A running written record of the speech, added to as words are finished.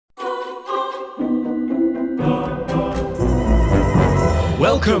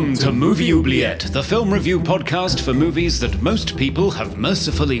Welcome to Movie Oubliette, the film review podcast for movies that most people have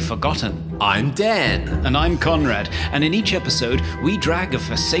mercifully forgotten. I'm Dan. And I'm Conrad, and in each episode, we drag a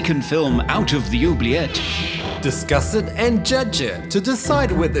forsaken film out of the oubliette, Discuss it and judge it to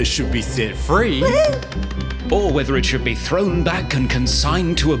decide whether it should be set free or whether it should be thrown back and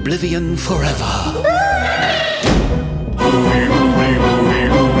consigned to oblivion forever.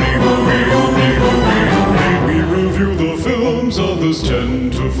 We review the films others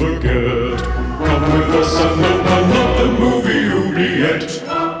tend to forget. Come with us and open up the movie oubliette.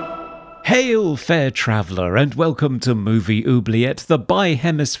 Hail, fair traveller, and welcome to Movie Oubliette, the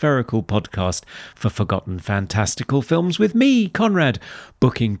bi-hemispherical podcast for forgotten fantastical films with me, Conrad,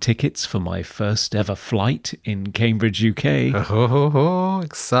 booking tickets for my first ever flight in Cambridge, UK. Oh,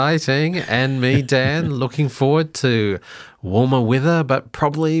 exciting. And me, Dan, looking forward to warmer weather, but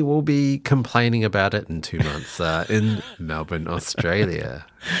probably will be complaining about it in 2 months in Melbourne, Australia.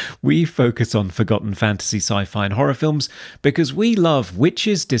 We focus on forgotten fantasy, sci-fi and horror films because we love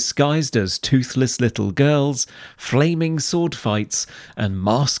witches disguised as toothless little girls, flaming sword fights, and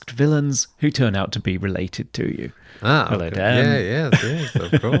masked villains who turn out to be related to you. Hello, Dan. Yes,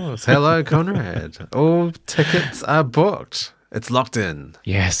 of course. Hello, Conrad. All tickets are booked. It's locked in.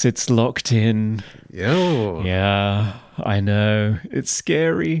 Yes, it's locked in. Yo. Yeah, I know. It's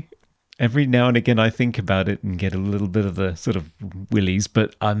scary. Every now and again I think about it and get a little bit of the sort of willies,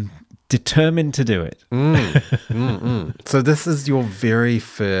 but I'm determined to do it. So this is your very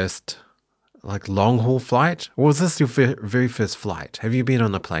first long haul flight? Or was this your very first flight? Have you been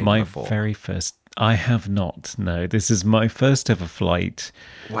on a plane before? My very first. I have not. No, this is my first ever flight.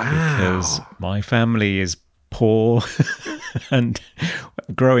 Wow. Because my family is poor and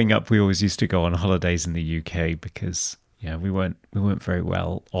growing up we always used to go on holidays in the UK because we weren't very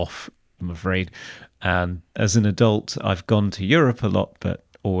well off, I'm afraid. And as an adult, I've gone to Europe a lot, but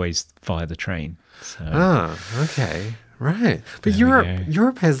always via the train. So, okay. Right. But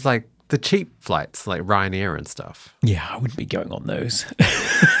Europe has the cheap flights, like Ryanair and stuff. Yeah, I wouldn't be going on those.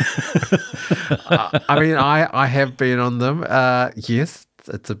 I have been on them. Yes,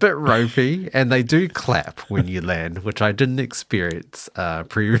 it's a bit ropey, and they do clap when you land, which I didn't experience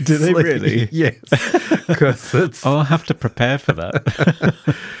previously. Do they really? Yes. Because it's... I'll have to prepare for that.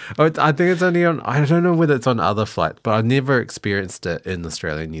 I think it's only on... I don't know whether it's on other flights, but I never experienced it in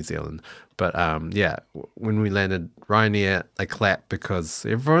Australia and New Zealand. But when we landed, Ryanair, they clap because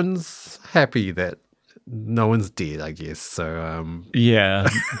everyone's happy that no one's dead, I guess. So yeah,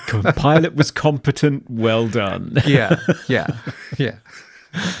 pilot was competent. Well done. Yeah.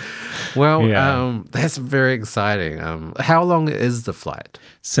 Well, that's very exciting. How long is the flight?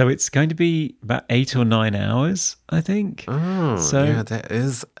 So it's going to be about 8 or 9 hours, I think. Oh, so yeah,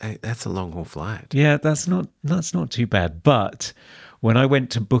 that's a long haul flight. Yeah, that's not too bad. But when I went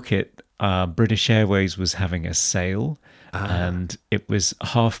to book it, British Airways was having a sale. And it was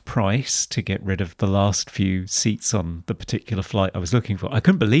half price to get rid of the last few seats on the particular flight I was looking for. I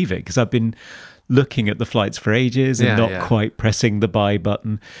couldn't believe it because I've been looking at the flights for ages and not quite pressing the buy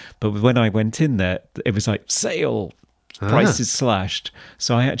button. But when I went in there, it was like sale, prices slashed.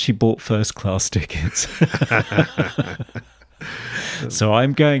 So I actually bought first class tickets. So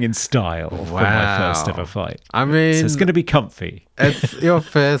I'm going in style for my first ever flight. I mean, so it's going to be comfy. It's your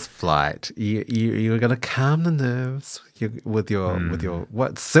first flight. You're going to calm the nerves with your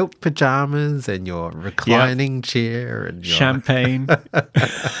silk pajamas and your reclining chair and your... champagne.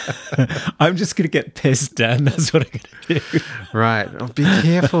 I'm just going to get pissed, Dan. That's what I'm going to do. Right. Be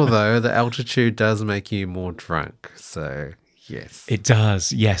careful though. The altitude does make you more drunk. So. Yes. It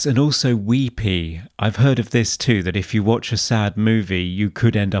does, yes. And also weepy. I've heard of this too, that if you watch a sad movie, you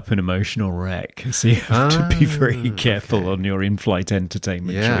could end up an emotional wreck. So you have to be very careful on your in-flight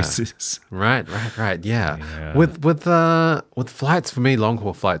entertainment choices. Right. Yeah. With flights, for me,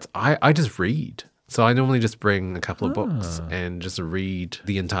 long-haul flights, I just read. So I normally just bring a couple of books and just read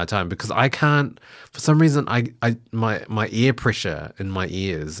the entire time because I can't, for some reason, my ear pressure in my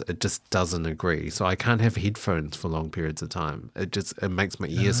ears, it just doesn't agree. So I can't have headphones for long periods of time. It makes my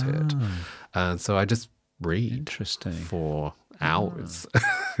ears hurt. So I just read for hours.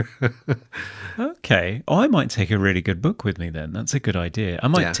 Okay. I might take a really good book with me then. That's a good idea. I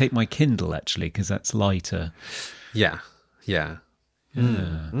might take my Kindle actually because that's lighter. Yeah.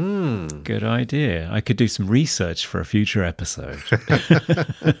 Good idea. I could do some research for a future episode.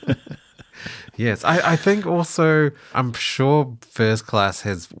 Yes, I think also, I'm sure first class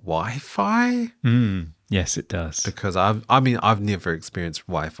has Wi-Fi. Yes, it does. Because I've never experienced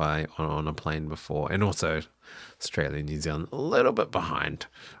Wi-Fi on a plane before, and also Australia and New Zealand a little bit behind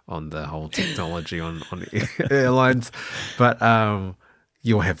on the whole technology on airlines, but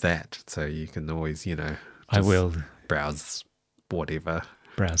you'll have that. So you can always, I will browse whatever.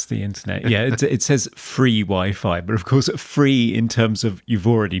 Browse the internet. Yeah, it says free Wi-Fi, but of course free in terms of you've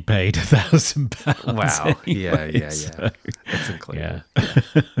already paid £1,000. Wow. Anyway, Yeah. so, That's incredible.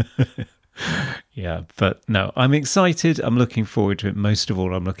 Yeah. Yeah, but no, I'm excited. I'm looking forward to it. Most of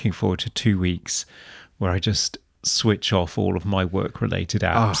all, I'm looking forward to 2 weeks where I just switch off all of my work-related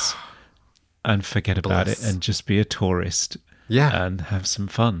apps and forget about it and just be a tourist and have some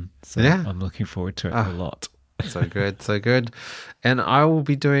fun. So I'm looking forward to it a lot. So good, so good. And I will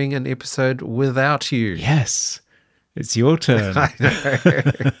be doing an episode without you. Yes, it's your turn. I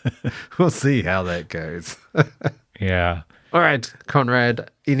know. We'll see how that goes. Yeah. All right,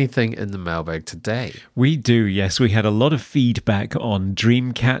 Conrad, anything in the mailbag today? We do, yes. We had a lot of feedback on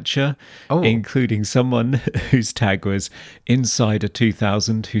Dreamcatcher, including someone whose tag was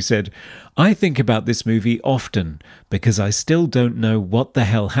Insider2000, who said, I think about this movie often because I still don't know what the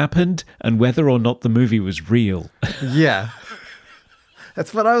hell happened and whether or not the movie was real. Yeah.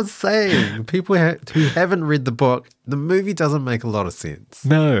 That's what I was saying. People who haven't read the book, the movie doesn't make a lot of sense.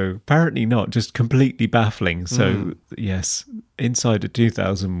 No, apparently not. Just completely baffling. So, yes, Insider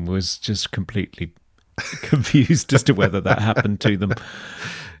 2000 was just completely confused as to whether that happened to them.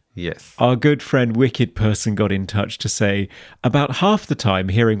 Yes. Our good friend Wicked Person got in touch to say, about half the time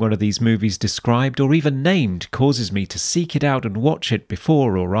hearing one of these movies described or even named causes me to seek it out and watch it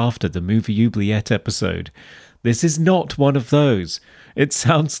before or after the Movie Oubliette episode. This is not one of those. It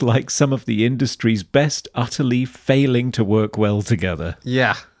sounds like some of the industry's best utterly failing to work well together.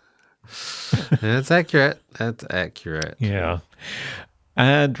 Yeah. That's accurate. That's accurate. Yeah.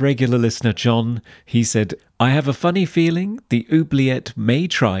 And regular listener John, he said, I have a funny feeling the oubliette may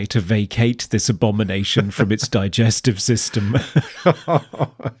try to vacate this abomination from its digestive system.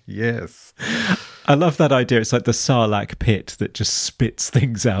 Yes. I love that idea. It's like the Sarlacc pit that just spits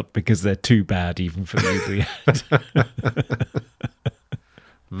things out because they're too bad even for the oubliette.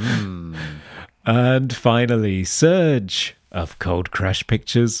 And finally, Serge of Cold Crash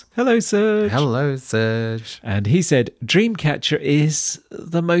Pictures. Hello, Serge. Hello, Serge. And he said, Dreamcatcher is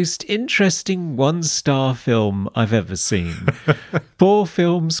the most interesting one-star film I've ever seen. 4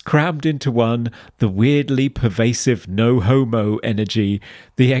 films crammed into one, the weirdly pervasive no-homo energy,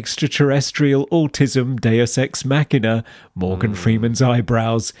 the extraterrestrial autism deus ex machina, Morgan Freeman's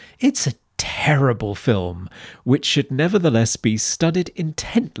eyebrows. It's a terrible film, which should nevertheless be studied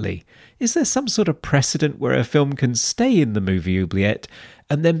intently. Is there some sort of precedent where a film can stay in the movie oubliette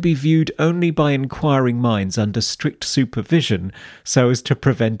and then be viewed only by inquiring minds under strict supervision so as to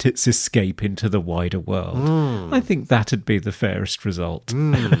prevent its escape into the wider world? I think that'd be the fairest result.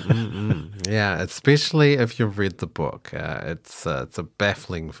 Yeah, especially if you've read the book. It's a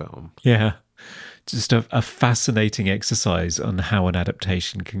baffling film. Yeah. Just a fascinating exercise on how an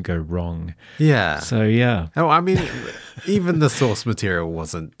adaptation can go wrong. Yeah. So, yeah. Oh, I mean, even the source material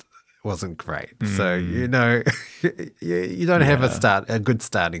wasn't great. So, you don't have a good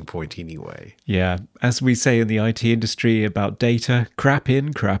starting point anyway. Yeah. As we say in the IT industry about data, crap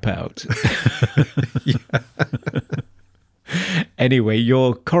in, crap out. Anyway,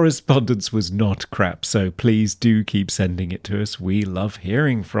 your correspondence was not crap, so please do keep sending it to us. We love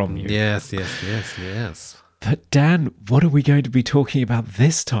hearing from you. Yes. But Dan, what are we going to be talking about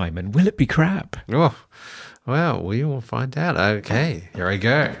this time, and will it be crap? Oh, well, we will find out. Okay, here I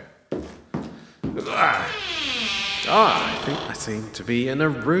go. I think I seem to be in a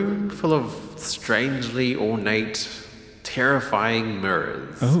room full of strangely ornate, terrifying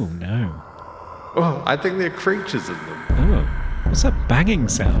mirrors. Oh, no. Oh, I think there are creatures in them. Oh, what's that banging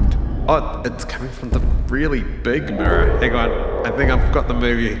sound? Oh, it's coming from the really big mirror. Hang on, I think I've got the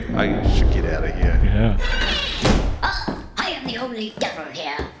movie. I should get out of here. Yeah. I am the only devil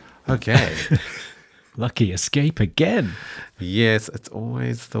here. Okay. Lucky escape again. Yes, it's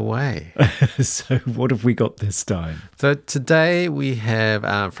always the way. So what have we got this time? So today we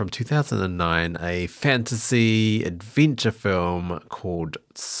have from 2009 a fantasy adventure film called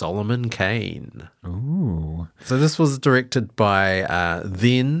Solomon Kane. Ooh. So this was directed by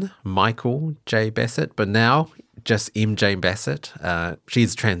then Michael J. Bassett, but now just MJ Bassett.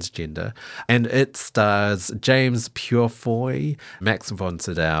 She's transgender. And it stars James Purefoy, Max von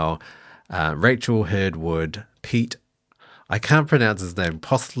Sydow, Rachel Hurdwood, Pete, I can't pronounce his name,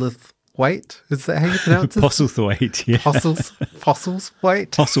 Postlethwaite? Is that how you pronounce it? Postlethwaite, yeah.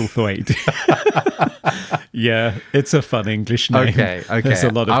 Postlethwaite? Postlethwaite. Yeah, it's a fun English name. Okay. There's a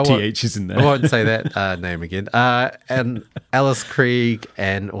lot of I THs in there. I won't say that name again. And Alice Krieg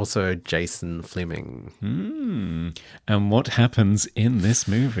and also Jason Fleming. And what happens in this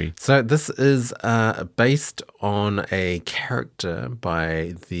movie? So this is based on a character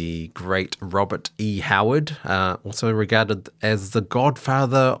by the great Robert E. Howard, also regarded as the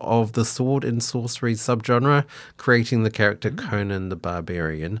godfather of the sword and sorcery subgenre, creating the character Conan the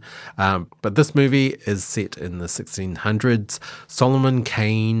Barbarian. But this movie is set in the 1600s. Solomon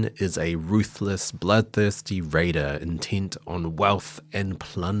Kane is a ruthless, bloodthirsty raider intent on wealth and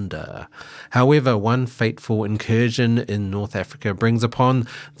plunder. However, one fateful incursion in North Africa brings upon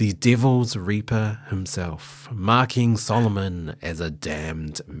the Devil's Reaper himself, marking Solomon as a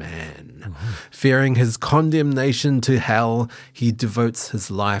damned man. Fearing his condemnation to hell, he devotes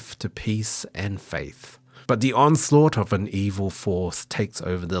his life to peace and faith. But the onslaught of an evil force takes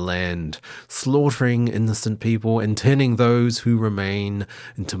over the land, slaughtering innocent people and turning those who remain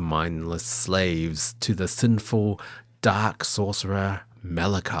into mindless slaves to the sinful, dark sorcerer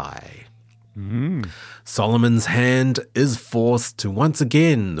Malachi. Solomon's hand is forced to once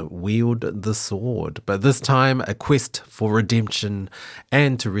again wield the sword, but this time a quest for redemption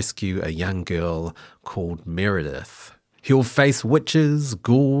and to rescue a young girl called Meredith. He'll face witches,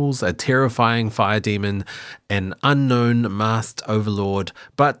 ghouls, a terrifying fire demon, an unknown masked overlord,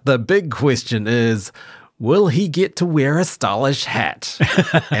 but the big question is, will he get to wear a stylish hat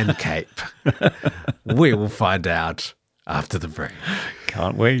and cape? We will find out after the break.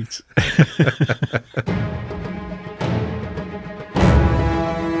 Can't wait.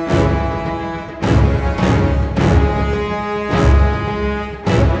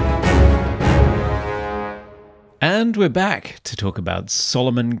 And we're back to talk about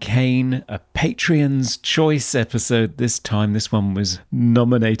Solomon Kane, a Patreon's Choice episode this time. This one was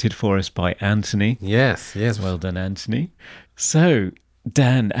nominated for us by Anthony. Yes. Well done, Anthony. So,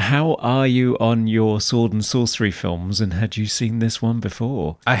 Dan, how are you on your sword and sorcery films, and had you seen this one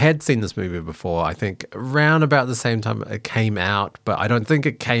before? I had seen this movie before, I think around about the same time it came out, but I don't think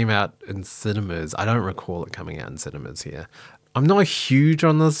it came out in cinemas. I don't recall it coming out in cinemas here. I'm not huge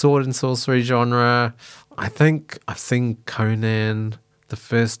on the sword and sorcery genre. I think I've seen Conan, the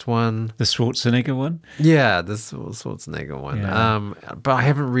first one. The Schwarzenegger one? Yeah, the Schwarzenegger one. Yeah. But I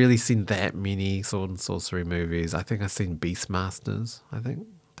haven't really seen that many sword and sorcery movies. I think I've seen Beastmasters. I think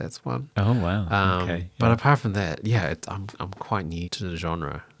that's one. Oh, wow. Okay. But apart from that, yeah, I'm quite new to the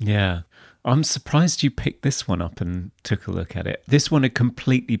genre. Yeah. I'm surprised you picked this one up and took a look at it. This one had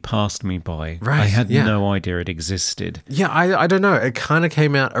completely passed me by. Right, I had yeah. no idea it existed. Yeah, I don't know. It kind of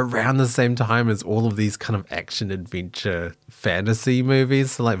came out around the same time as all of these kind of action adventure fantasy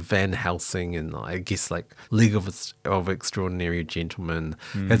movies, so like Van Helsing and I guess like League of Extraordinary Gentlemen.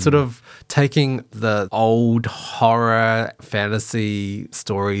 It's sort of taking the old horror fantasy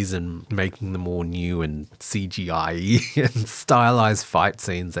stories and making them all new and CGI and stylized fight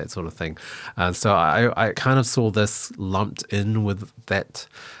scenes, that sort of thing. So I kind of saw this lumped in with that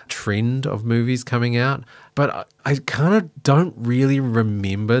trend of movies coming out. But I kind of don't really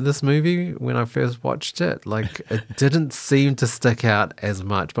remember this movie when I first watched it. Like, it didn't seem to stick out as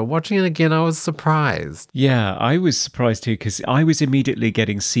much. But watching it again, I was surprised. Yeah, I was surprised too, because I was immediately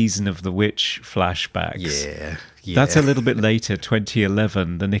getting Season of the Witch flashbacks. Yeah. That's a little bit later,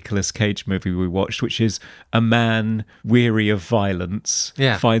 2011, the Nicolas Cage movie we watched, which is a man weary of violence,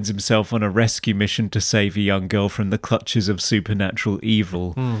 finds himself on a rescue mission to save a young girl from the clutches of supernatural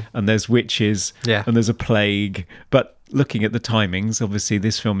evil. And there's witches, and there's a plague. But looking at the timings, obviously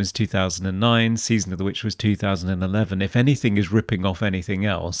this film is 2009, Season of the Witch was 2011. If anything is ripping off anything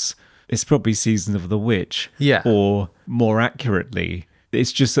else, it's probably Season of the Witch. Yeah. Or more accurately,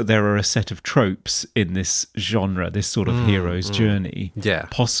 it's just that there are a set of tropes in this genre, this sort of hero's journey,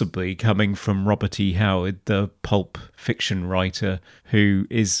 possibly coming from Robert E. Howard, the pulp fiction writer who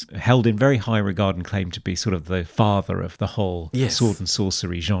is held in very high regard and claimed to be sort of the father of the whole sword and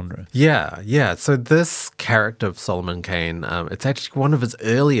sorcery genre. Yeah. So this character of Solomon Kane, it's actually one of his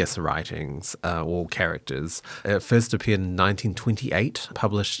earliest writings or characters. It first appeared in 1928,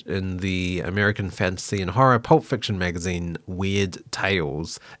 published in the American fantasy and horror pulp fiction magazine Weird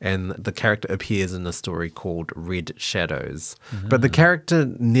Tales, and the character appears in a story called Red Shadows. But the character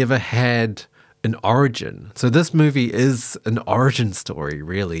never had an origin. So this movie is an origin story,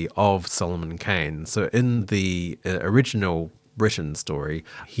 really, of Solomon Kane. So in the original Britain story,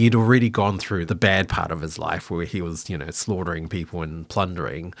 he'd already gone through the bad part of his life where he was, slaughtering people and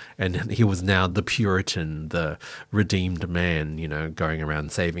plundering, and he was now the Puritan, the redeemed man, going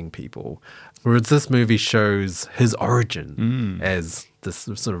around saving people. Whereas this movie shows his origin as this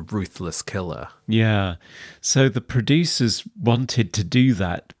sort of ruthless killer. Yeah. So the producers wanted to do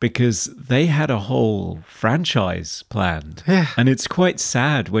that because they had a whole franchise planned. Yeah. And it's quite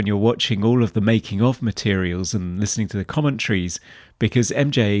sad when you're watching all of the making of materials and listening to the commentaries, because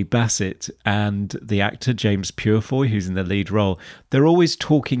MJ Bassett and the actor James Purefoy, who's in the lead role, they're always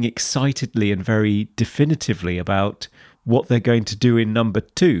talking excitedly and very definitively about what they're going to do in number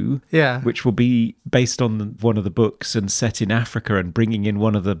 2, which will be based on one of the books and set in Africa and bringing in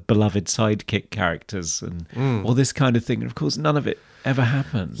one of the beloved sidekick characters and all this kind of thing. And of course, none of it ever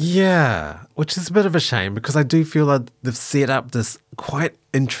happened. Yeah, which is a bit of a shame because I do feel like they've set up this quite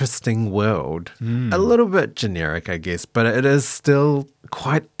interesting world. A little bit generic, I guess, but it is still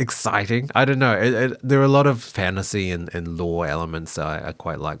quite exciting. I don't know. There are a lot of fantasy and lore elements that I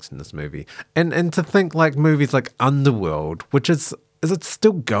quite liked in this movie. And to think like movies like Underworld, which is it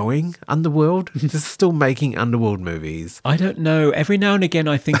still going, Underworld? Is it still making Underworld movies? I don't know. Every now and again,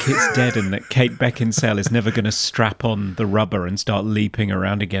 I think it's dead and that Kate Beckinsale is never going to strap on the rubber and start leaping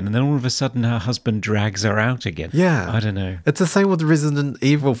around again. And then all of a sudden, her husband drags her out again. Yeah. I don't know. It's the same with the Resident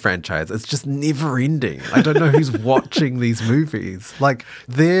Evil franchise. It's just never ending. I don't know who's watching these movies. Like,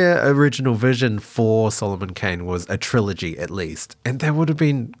 their original vision for Solomon Kane was a trilogy at least. And that would have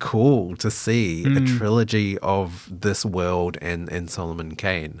been cool to see a trilogy of this world and Solomon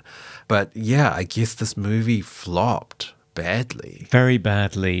Kane. But yeah, I guess this movie flopped badly. Very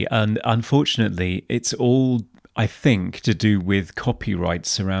badly. And unfortunately, it's all, I think, to do with copyright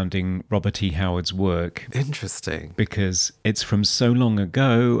surrounding Robert E. Howard's work. Interesting. Because it's from so long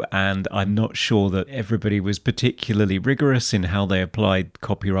ago, and I'm not sure that everybody was particularly rigorous in how they applied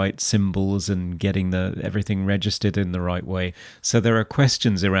copyright symbols and getting everything registered in the right way. So there are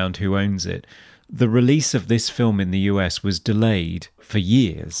questions around who owns it. The release of this film in the US was delayed for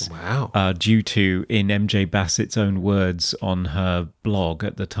years. Wow. Due to, in MJ Bassett's own words on her blog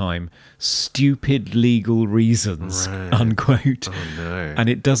at the time, stupid legal reasons, unquote. Oh, no. And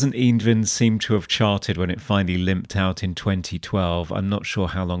it doesn't even seem to have charted when it finally limped out in 2012. I'm not sure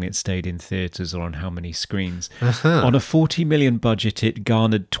how long it stayed in theatres or on how many screens. On a $40 million budget, it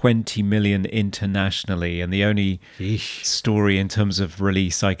garnered $20 million internationally. And the only story in terms of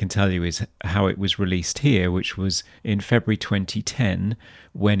release I can tell you is how it was released here, which was in February 2010,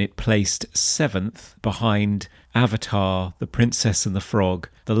 when it placed 7th behind Avatar, The Princess and the Frog,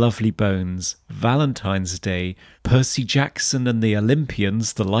 The Lovely Bones, Valentine's Day, Percy Jackson and the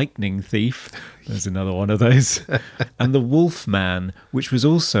Olympians, The Lightning Thief, there's another one of those, and The Wolfman, which was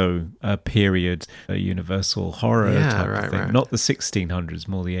also a period, a universal horror type of thing. Not the 1600s,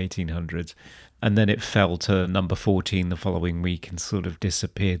 more the 1800s. And then it fell to number 14 the following week and sort of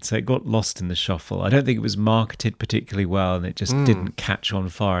disappeared. So it got lost in the shuffle. I don't think it was marketed particularly well, and it just didn't catch on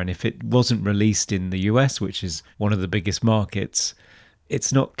fire. And if it wasn't released in the US, which is one of the biggest markets,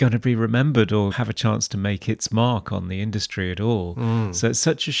 it's not going to be remembered or have a chance to make its mark on the industry at all. So it's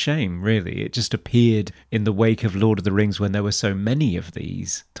such a shame, really. It just appeared in the wake of Lord of the Rings when there were so many of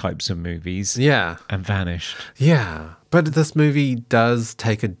these types of movies. Yeah. And vanished. Yeah. But this movie does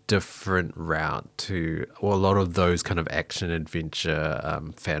take a different route to a lot of those kind of action-adventure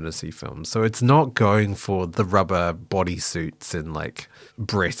fantasy films. So it's not going for the rubber bodysuits and like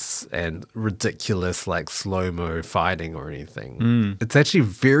breasts and ridiculous like slow-mo fighting or anything. It's actually a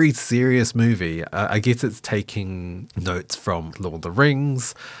very serious movie. I guess it's taking notes from Lord of the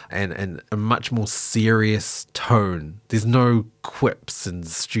Rings and a much more serious tone. There's no quips and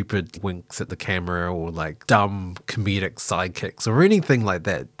stupid winks at the camera or like dumb comedic sidekicks or anything like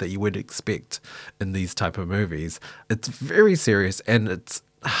that you would expect in these type of movies. It's very serious and it's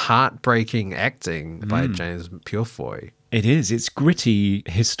heartbreaking acting by James Purefoy. It is. It's gritty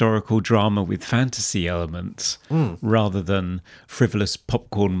historical drama with fantasy elements rather than frivolous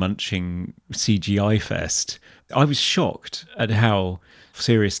popcorn munching CGI fest. I was shocked at how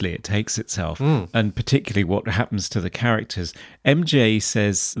seriously it takes itself and particularly what happens to the characters. MJ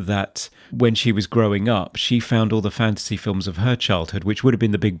says that when she was growing up, she found all the fantasy films of her childhood, which would have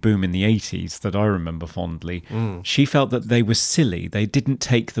been the big boom in the 80s that I remember fondly. She felt that they were silly. They didn't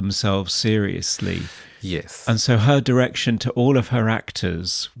take themselves seriously. Yes. And so her direction to all of her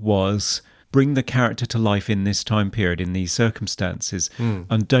actors was bring the character to life in this time period, in these circumstances,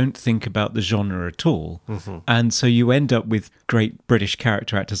 and don't think about the genre at all. And so you end up with great British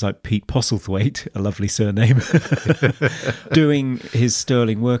character actors like Pete Postlethwaite, a lovely surname, doing his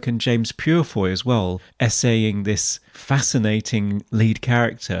sterling work, and James Purefoy as well, essaying this fascinating lead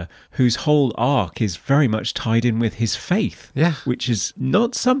character whose whole arc is very much tied in with his faith, Yeah. which is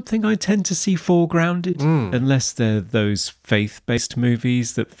not something I tend to see foregrounded unless they're those faith-based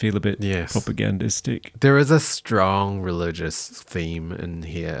movies that feel a bit propagandistic. There is a strong religious theme in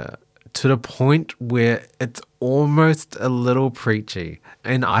here to the point where it's almost a little preachy.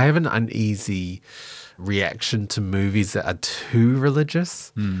 And I have an uneasy reaction to movies that are too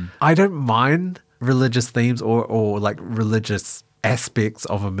religious. I don't mind religious themes or like religious aspects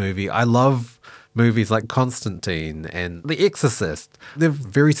of a movie. I love movies like Constantine and The Exorcist. There are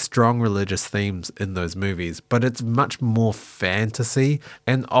very strong religious themes in those movies, but it's much more fantasy.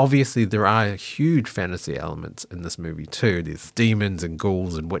 And obviously there are huge fantasy elements in this movie too. There's demons and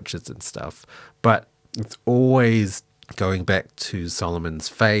ghouls and witches and stuff. But it's always going back to Solomon's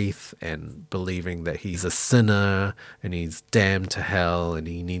faith and believing that he's a sinner and he's damned to hell and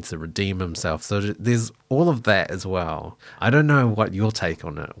he needs to redeem himself. So there's all of that as well. I don't know what your take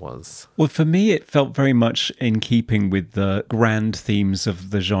on it was. Well, for me, it felt very much in keeping with the grand themes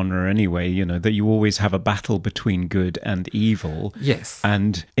of the genre anyway, you know, that you always have a battle between good and evil. Yes.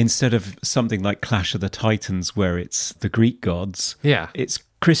 And instead of something like Clash of the Titans, where it's the Greek gods, it's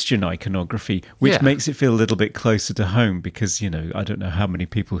Christian iconography, which makes it feel a little bit closer to home because, you know, I don't know how many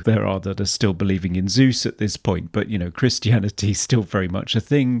people there are that are still believing in Zeus at this point, but, you know, Christianity is still very much a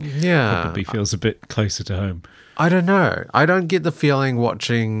thing. Yeah. Probably feels a bit closer to home. I don't know. I don't get the feeling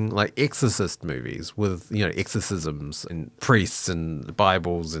watching like exorcist movies with, you know, exorcisms and priests and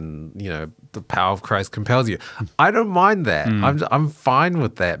Bibles and, you know, the power of Christ compels you. I don't mind that. I'm fine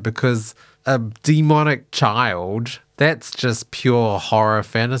with that because a demonic child, that's just pure horror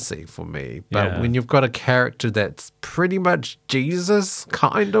fantasy for me. But when you've got a character that's pretty much Jesus,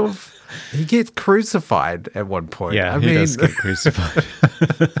 kind of, he gets crucified at one point. Yeah, he does get crucified.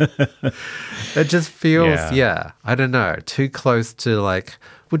 It just feels, I don't know, too close to like,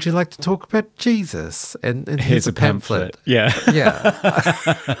 would you like to talk about Jesus? And here's a pamphlet. Yeah.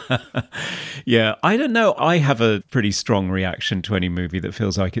 Yeah. Yeah, I don't know. I have a pretty strong reaction to any movie that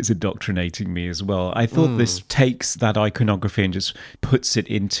feels like it's indoctrinating me as well. I thought this takes that iconography and just puts it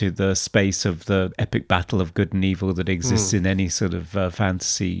into the space of the epic battle of good and evil that exists in any sort of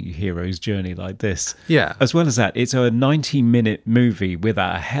fantasy hero's journey like this. Yeah. As well as that, it's a 90-minute movie with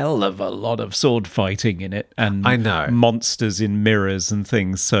a hell of a lot of sword fighting in it and I know. monsters in mirrors and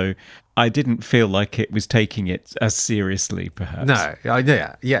things. So I didn't feel like it was taking it as seriously, perhaps. No,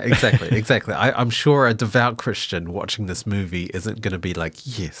 exactly. I'm sure a devout Christian watching this movie isn't going to be like,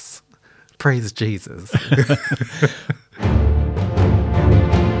 yes, praise Jesus.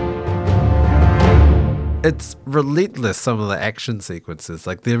 It's relentless, some of the action sequences.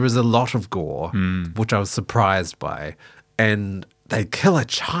 Like, there is a lot of gore, which I was surprised by. And they kill a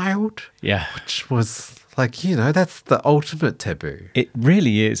child? Yeah. Which was like, you know, that's the ultimate taboo. It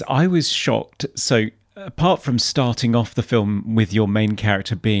really is. I was shocked. So apart from starting off the film with your main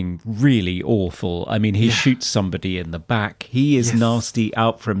character being really awful, I mean, he shoots somebody in the back. He is nasty,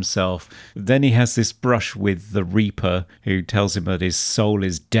 out for himself. Then he has this brush with the Reaper who tells him that his soul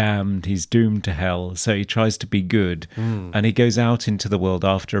is damned. He's doomed to hell. So he tries to be good. And he goes out into the world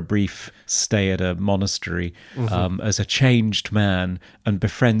after a brief stay at a monastery as a changed man and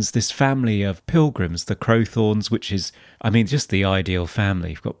befriends this family of pilgrims, the Crowthorns, which is, I mean, just the ideal family.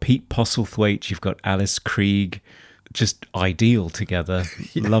 You've got Pete Postlethwaite, you've got Alice Krieg, just ideal together.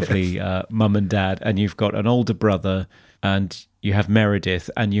 Lovely mum and dad. And you've got an older brother and you have Meredith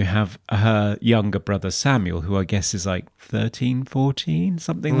and you have her younger brother Samuel, who I guess is like 13, 14,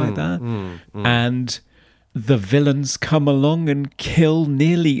 something like that. And the villains come along and kill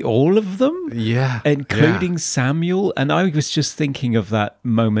nearly all of them. Yeah. Including Samuel. And I was just thinking of that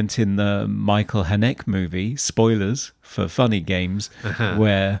moment in the Michael Haneke movie, spoilers for Funny Games,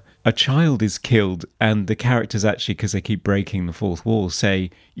 where a child is killed and the characters actually, because they keep breaking the fourth wall, say,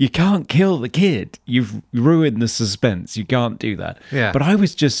 you can't kill the kid. You've ruined the suspense. You can't do that. Yeah. But I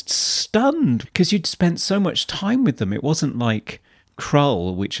was just stunned because you'd spent so much time with them. It wasn't like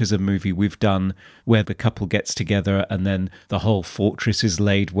Krull, which is a movie we've done where the couple gets together and then the whole fortress is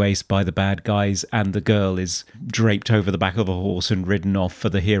laid waste by the bad guys and the girl is draped over the back of a horse and ridden off for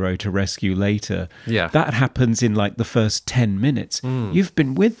the hero to rescue later. Yeah. That happens in like the first 10 minutes. You've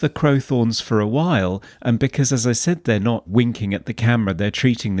been with the Crowthorns for a while, and because, as I said, they're not winking at the camera, they're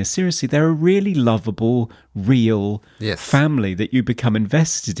treating this seriously. They're a really lovable, real Yes. family that you become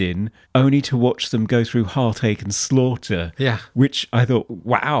invested in, only to watch them go through heartache and slaughter. Yeah. Which I thought,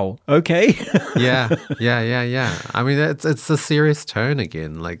 wow, okay. Yeah. I mean, it's a serious turn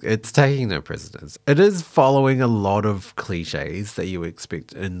again. Like, it's taking no prisoners. It is following a lot of cliches that you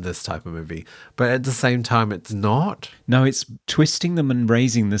expect in this type of movie, but at the same time, it's not. No, it's twisting them and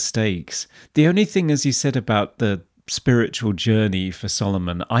raising the stakes. The only thing, as you said, about the spiritual journey for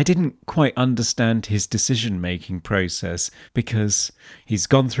Solomon, I didn't quite understand his decision-making process, because he's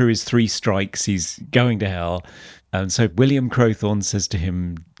gone through his 3 strikes, he's going to hell. And so William Crowthorne says to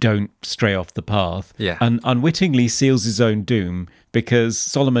him, don't stray off the path. Yeah. And unwittingly seals his own doom, because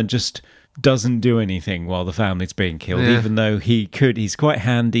Solomon just doesn't do anything while the family's being killed, even though he's quite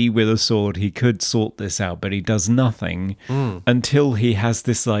handy with a sword, he could sort this out, but he does nothing until he has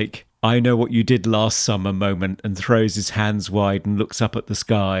this, like, I know what you did last summer moment, and throws his hands wide and looks up at the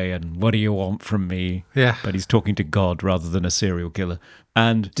sky and, what do you want from me? Yeah. But he's talking to God rather than a serial killer,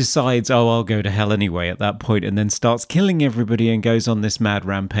 and decides, oh, I'll go to hell anyway at that point, and then starts killing everybody and goes on this mad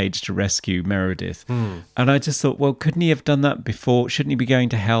rampage to rescue Meredith. And I just thought, well, couldn't he have done that before? Shouldn't he be going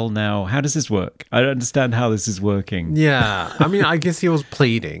to hell now? How does this work? I don't understand how this is working. Yeah. I mean, I guess he was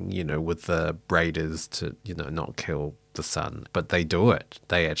pleading, with the Raiders to, not kill the son, but they do it.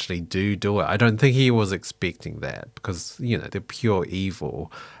 They actually do it. I don't think he was expecting that, because, they're pure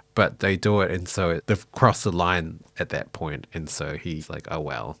evil. But they do it, and so they've crossed the line at that point, and so he's like, oh,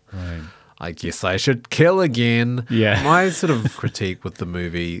 well, I guess I should kill again. Yeah. My sort of critique with the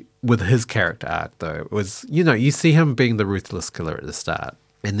movie, with his character arc, though, was, you see him being the ruthless killer at the start,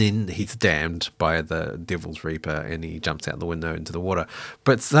 and then he's damned by the Devil's Reaper, and he jumps out the window into the water.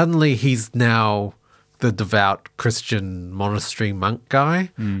 But suddenly he's now the devout Christian monastery monk guy.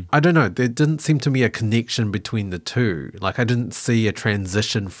 I don't know. There didn't seem to me a connection between the two. Like, I didn't see a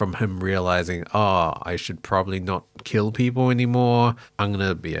transition from him realizing, oh, I should probably not kill people anymore. I'm going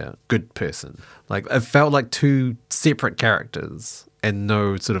to be a good person. Like, it felt like 2 separate characters and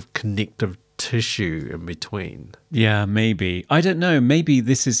no sort of connective tissue in between. Yeah, maybe. I don't know. Maybe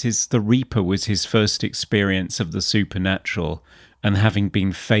this is the Reaper was his first experience of the supernatural, and having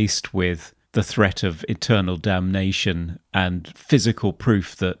been faced with the threat of eternal damnation and physical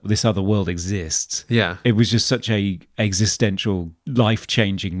proof that this other world exists. Yeah. It was just such a existential,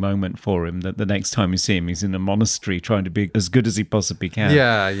 life-changing moment for him that the next time you see him, he's in a monastery trying to be as good as he possibly can.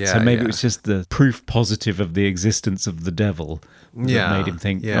 Yeah. So maybe it was just the proof positive of the existence of the devil that made him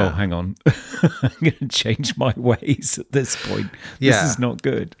think, oh, hang on, I'm going to change my ways at this point. This is not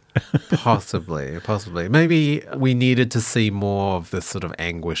good. Possibly. Maybe we needed to see more of this sort of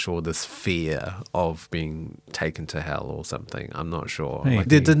anguish or this fear of being taken to hell or something. I'm not sure. Like,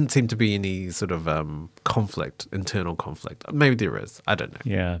 there didn't seem to be any sort of internal conflict. Maybe there is. I don't know.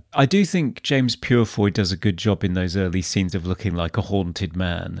 Yeah. I do think James Purefoy does a good job in those early scenes of looking like a haunted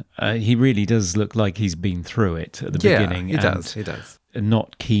man. He really does look like he's been through it at the beginning. He does.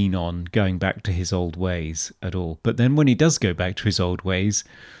 Not keen on going back to his old ways at all. But then when he does go back to his old ways,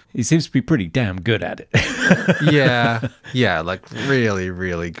 he seems to be pretty damn good at it. Yeah, like really,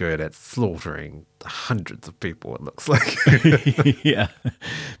 really good at slaughtering hundreds of people, it looks like. Yeah.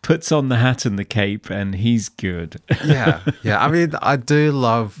 Puts on the hat and the cape and he's good. Yeah. I mean, I do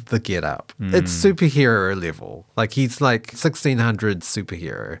love the get up. It's superhero level. Like, he's like 1600s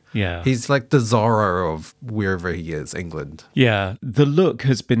superhero. Yeah. He's like the Zorro of wherever he is, England. Yeah. The look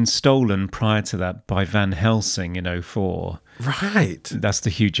has been stolen prior to that by Van Helsing in 2004. Right. That's the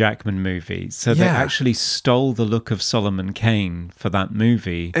Hugh Jackman movie. So they actually stole the look of Solomon Kane for that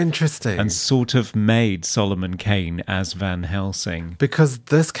movie. Interesting. And sort of made Solomon Kane as Van Helsing. Because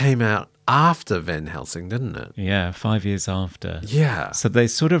this came out after Van Helsing, didn't it? Yeah, 5 years after. Yeah. So they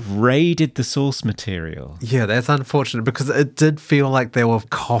sort of raided the source material. Yeah, that's unfortunate, because it did feel like they were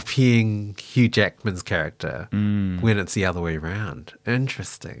copying Hugh Jackman's character when it's the other way around.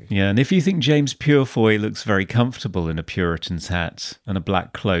 Interesting. Yeah, and if you think James Purefoy looks very comfortable in a Puritan's hat and a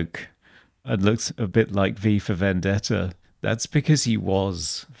black cloak, and looks a bit like V for Vendetta, that's because he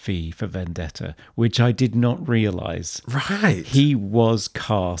was V for Vendetta, which I did not realise. Right. He was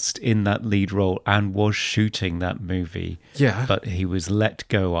cast in that lead role and was shooting that movie. Yeah. But he was let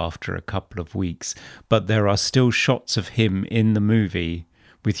go after a couple of weeks. But there are still shots of him in the movie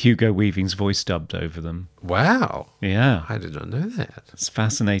with Hugo Weaving's voice dubbed over them. Wow. Yeah. I did not know that. It's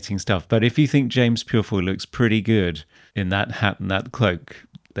fascinating stuff. But if you think James Purefoy looks pretty good in that hat and that cloak,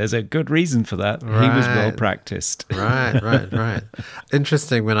 there's a good reason for that. Right. He was well practiced. Right.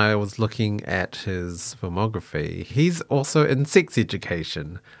 Interesting, when I was looking at his filmography, he's also in Sex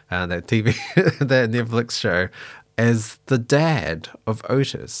Education, that TV, that Netflix show. as the dad of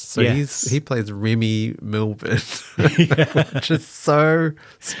Otis. So he plays Remy Milburn, which is so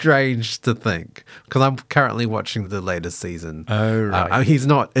strange to think because I'm currently watching the latest season. Oh, right. He's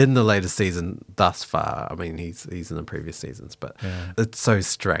not in the latest season thus far. I mean, he's in the previous seasons, but it's so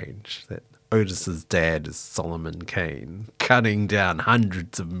strange that Otis's dad is Solomon Kane, cutting down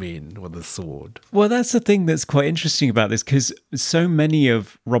hundreds of men with a sword. Well, that's the thing that's quite interesting about this, because so many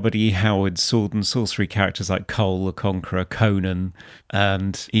of Robert E. Howard's sword and sorcery characters like Cole the Conqueror, Conan,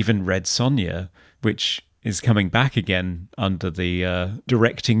 and even Red Sonja, which is coming back again under the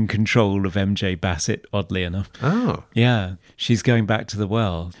directing control of MJ Bassett, oddly enough. Oh. Yeah, she's going back to the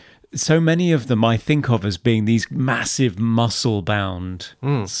well. So many of them I think of as being these massive muscle-bound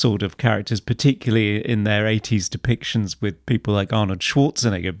sort of characters, particularly in their 80s depictions with people like Arnold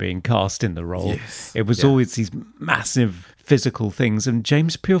Schwarzenegger being cast in the role. Yes. It was always these massive physical things, and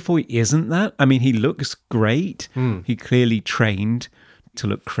James Purefoy isn't that. I mean, he looks great. He clearly trained to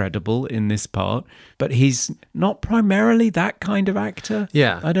look credible in this part, but he's not primarily that kind of actor.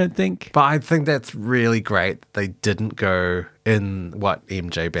 Yeah. I don't think. But I think that's really great. They didn't go in what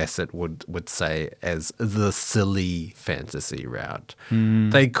MJ Bassett would say as the silly fantasy route.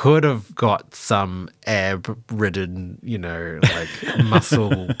 They could have got some ab-ridden, like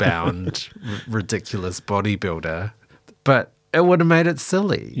muscle-bound, ridiculous bodybuilder, but it would have made it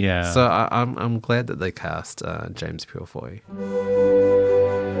silly. Yeah. So I'm glad that they cast James Purefoy.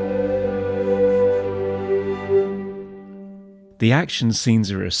 The action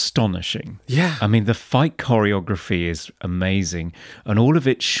scenes are astonishing. Yeah. I mean, the fight choreography is amazing, and all of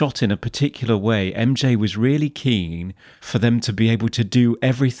it shot in a particular way. MJ was really keen for them to be able to do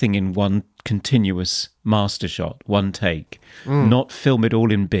everything in one continuous master shot, one take, not film it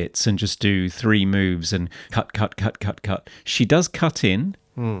all in bits and just do 3 moves and cut. She does cut in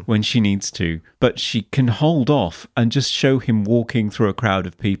when she needs to, but she can hold off and just show him walking through a crowd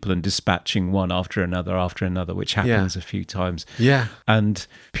of people and dispatching one after another, which happens a few times. Yeah. And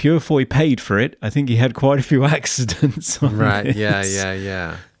Purefoy paid for it. I think he had quite a few accidents on Right, this.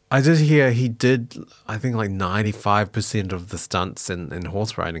 yeah. I did hear he did, I think, like 95% of the stunts in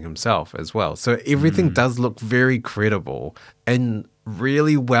horse riding himself as well. So everything does look very credible and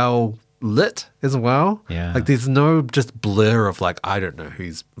really well lit as well. Yeah. Like there's no just blur of like, I don't know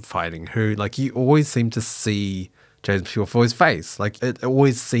who's fighting who. Like you always seem to see James Purefoy's face. Like it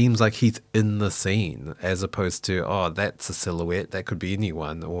always seems like he's in the scene as opposed to, oh, that's a silhouette. That could be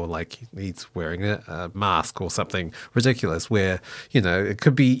anyone. Or like he's wearing a mask or something ridiculous where, it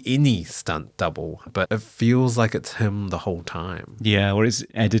could be any stunt double, but it feels like it's him the whole time. Yeah, or it's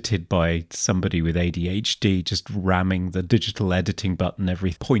edited by somebody with ADHD, just ramming the digital editing button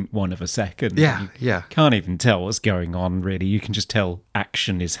every 0.1 of a second. Yeah, You yeah. can't even tell what's going on, really. You can just tell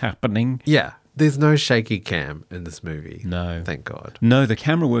action is happening. Yeah. There's no shaky cam in this movie. No. Thank God. No, the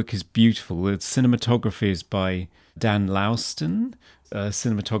camera work is beautiful. The cinematography is by Dan Louston, a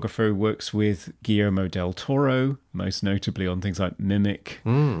cinematographer who works with Guillermo del Toro, most notably on things like Mimic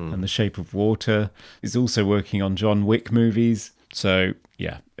and The Shape of Water. He's also working on John Wick movies. So,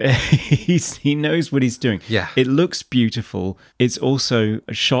 yeah, he knows what he's doing. Yeah. It looks beautiful. It's also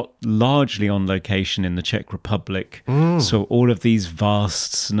shot largely on location in the Czech Republic. So all of these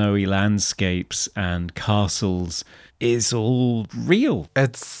vast snowy landscapes and castles is all real.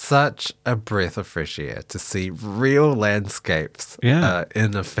 It's such a breath of fresh air to see real landscapes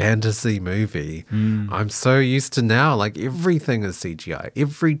in a fantasy movie. I'm so used to now, like everything is CGI.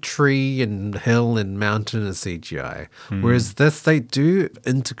 Every tree and hill and mountain is CGI. Whereas this, they do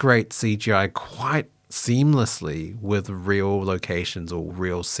integrate CGI quite seamlessly with real locations or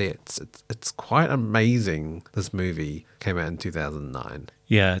real sets. It's quite amazing. This movie came out in 2009.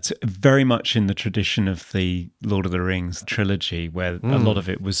 Yeah, it's very much in the tradition of the Lord of the Rings trilogy, where a lot of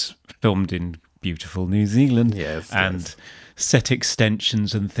it was filmed in beautiful New Zealand. Yes, and set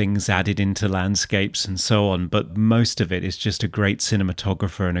extensions and things added into landscapes and so on. But most of it is just a great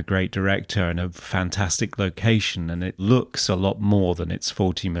cinematographer and a great director and a fantastic location. And it looks a lot more than its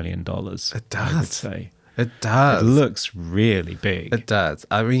 $40 million. It does. I would say. It does. It looks really big. It does.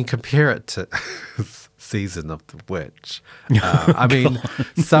 I mean, compare it to Season of the Witch. I mean,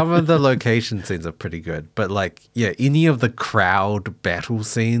 some of the location scenes are pretty good, but any of the crowd battle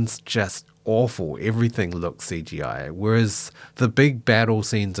scenes, just awful. Everything looks CGI. Whereas the big battle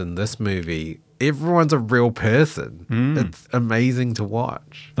scenes in this movie, everyone's a real person. It's amazing to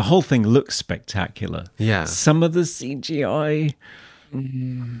watch. The whole thing looks spectacular. Yeah. Some of the CGI...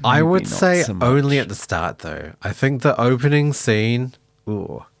 I would not say so much. only at the start, though. I think the opening scene,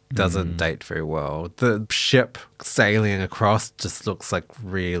 doesn't date very well. The ship sailing across just looks like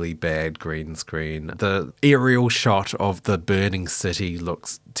really bad green screen. The aerial shot of the burning city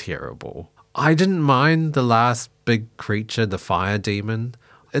looks terrible. I didn't mind the last big creature, the fire demon.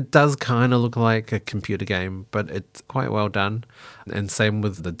 It does kind of look like a computer game, but it's quite well done. And same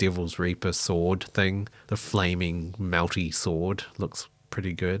with the Devil's Reaper sword thing. The flaming, melty sword looks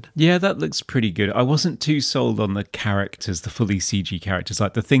pretty good. Yeah, that looks pretty good. I wasn't too sold on the characters, the fully CG characters,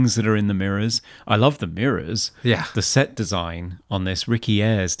 like the things that are in the mirrors. I love the mirrors. Yeah. The set design on this, Ricky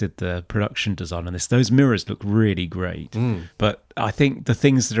Ayres did the production design on this. Those mirrors look really great. But I think the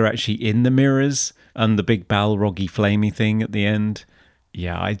things that are actually in the mirrors and the big Balroggy flamey thing at the end,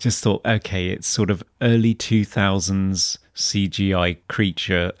 yeah, I just thought, okay, it's sort of early 2000s CGI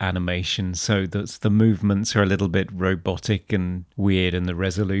creature animation, so the movements are a little bit robotic and weird, and the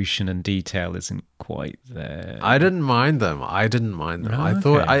resolution and detail isn't quite there. I didn't mind them. I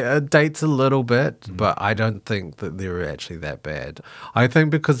thought it dates a little bit, but I don't think that they were actually that bad. I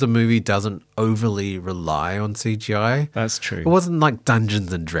think because the movie doesn't overly rely on CGI. That's true. It wasn't like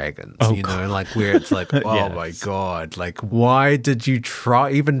Dungeons and Dragons, like where it's like, oh Yes. my God, like why did you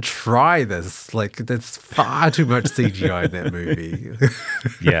even try this? Like there's far too much CGI in that movie.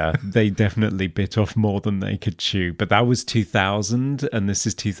 Yeah, they definitely bit off more than they could chew. But that was 2000 and this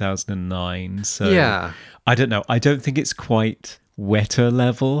is 2009. So Yeah. I don't know. I don't think it's quite Weta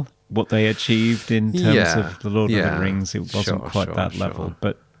level, what they achieved in terms of The Lord of the Rings. It wasn't quite that level,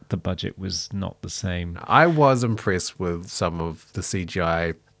 but the budget was not the same. I was impressed with some of the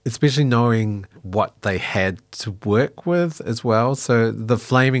CGI, especially knowing what they had to work with as well. So the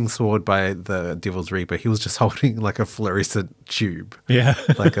flaming sword by the Devil's Reaper, he was just holding like a fluorescent tube. Yeah.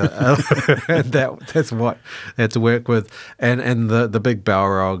 Like that's what they had to work with. And the big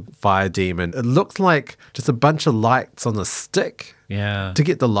Balrog fire demon, it looked like just a bunch of lights on a stick. Yeah. To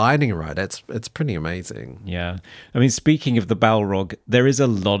get the lighting right, it's pretty amazing. Yeah. I mean, speaking of the Balrog, there is a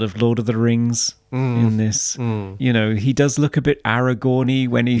lot of Lord of the Rings in this. You know, he does look a bit Aragorn-y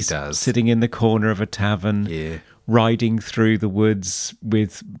when he's sitting in the corner of a tavern, riding through the woods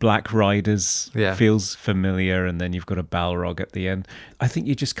with black riders. Yeah. Feels familiar. And then you've got a Balrog at the end. I think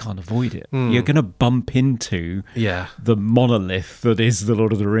you just can't avoid it. You're going to bump into the monolith that is the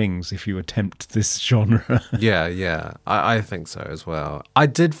Lord of the Rings if you attempt this genre. Yeah. I think so as well. I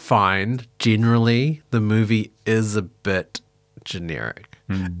did find generally the movie is a bit generic.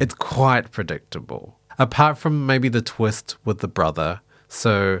 It's quite predictable. Apart from maybe the twist with the brother.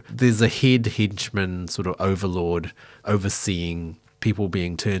 So there's a head henchman sort of overlord overseeing people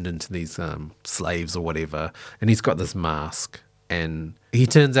being turned into these slaves or whatever. And he's got this mask. And he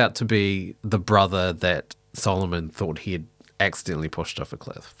turns out to be the brother that Solomon thought he had accidentally pushed off a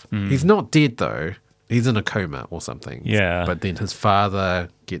cliff. He's not dead though. He's in a coma or something. Yeah. But then his father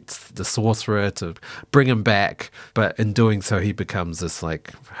gets the sorcerer to bring him back. But in doing so, he becomes this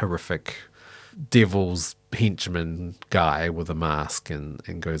like horrific devil's henchman guy with a mask and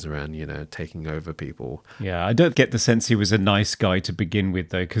goes around, taking over people. Yeah, I don't get the sense he was a nice guy to begin with,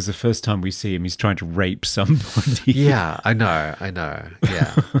 though, because the first time we see him, he's trying to rape somebody. Yeah, I know.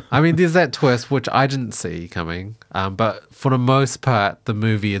 Yeah. I mean, there's that twist, which I didn't see coming. But for the most part, the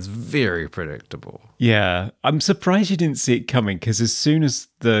movie is very predictable. Yeah, I'm surprised you didn't see it coming, because as soon as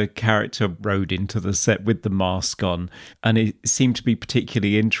the character rode into the set with the mask on, and he seemed to be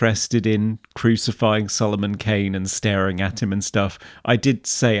particularly interested in crucifying Solomon Kane and staring at him and stuff, I did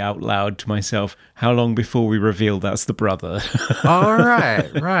say out loud to myself, how long before we reveal that's the brother? Oh, right.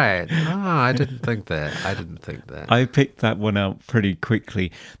 Oh, I didn't think that. I picked that one out pretty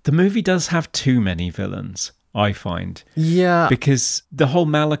quickly. The movie does have too many villains, I find. Yeah. Because the whole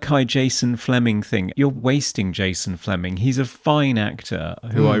Malachi Jason Fleming thing, you're wasting Jason Fleming. He's a fine actor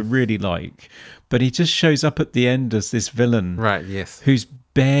who I really like, but he just shows up at the end as this villain. Right, yes. Who's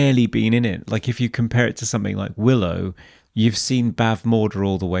barely been in it. Like if you compare it to something like Willow, you've seen Bav Morder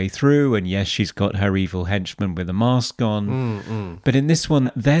all the way through, and yes, she's got her evil henchman with a mask on. But in this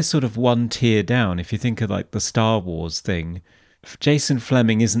one, they're sort of one tier down. If you think of like the Star Wars thing, Jason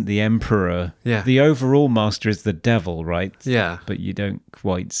Fleming isn't the Emperor. Yeah. The overall master is the devil, right? Yeah. But you don't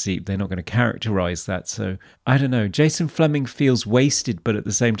quite see, they're not going to characterize that. So I don't know. Jason Fleming feels wasted, but at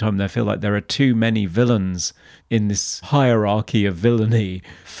the same time, I feel like there are too many villains in this hierarchy of villainy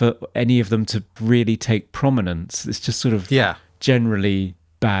for any of them to really take prominence. It's just sort of generally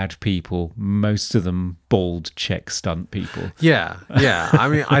bad people, most of them bald Czech stunt people. Yeah. I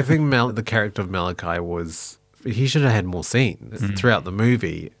mean, I think the character of Malachi he should have had more scenes throughout the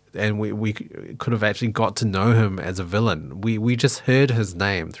movie. and we could have actually got to know him as a villain. We just heard his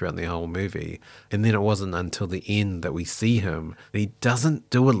name throughout the whole movie, and then it wasn't until the end that we see him. He doesn't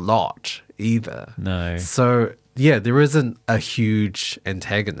do a lot either. No. So yeah, there isn't a huge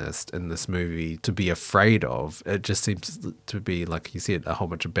antagonist in this movie to be afraid of. It just seems to be, like you said, a whole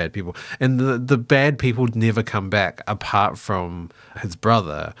bunch of bad people. And the bad people never come back apart from his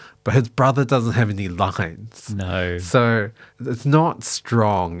brother. But his brother doesn't have any lines. No. So it's not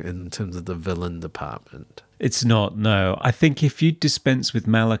strong in terms of the villain department. It's not, no. I think if you dispense with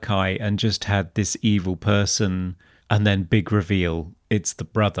Malachi and just had this evil person and then big reveal, it's the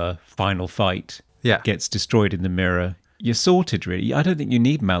brother, final fight. Yeah. Gets destroyed in the mirror, you're sorted, really. I don't think you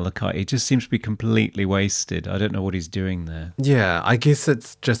need Malachi. He just seems to be completely wasted. I don't know what he's doing there. Yeah, I guess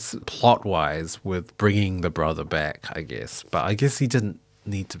it's just plot-wise with bringing the brother back, I guess. But I guess he didn't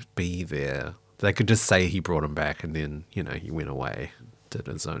need to be there. They could just say he brought him back and then, he went away, did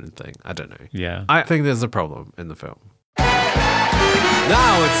his own thing. I don't know. Yeah. I think there's a problem in the film.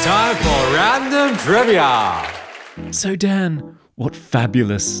 Now it's time for Random Trivia. So, Dan, what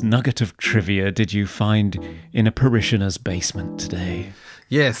fabulous nugget of trivia did you find in a parishioner's basement today?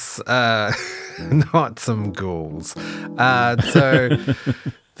 Yes, not some ghouls. So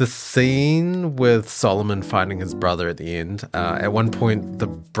the scene with Solomon finding his brother at the end, at one point the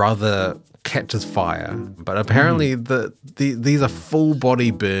brother catches fire, but apparently these are full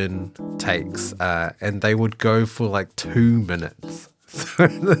body burn takes, and they would go for like 2 minutes. So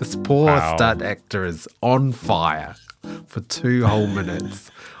this poor stunt actor is on fire for 2 whole minutes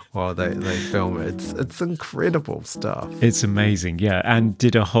while they film it. It's incredible stuff. It's amazing, yeah. And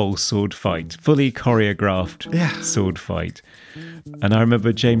did a whole sword fight, fully choreographed sword fight. And I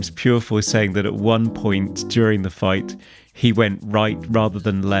remember James Purefoy saying that at one point during the fight, he went right rather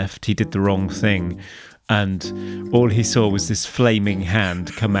than left. He did the wrong thing. And all he saw was this flaming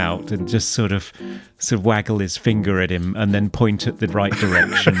hand come out and just sort of waggle his finger at him and then point at the right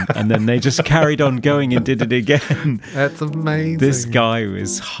direction. And then they just carried on going and did it again. That's amazing. This guy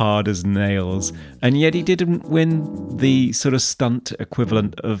was hard as nails. And yet he didn't win the sort of stunt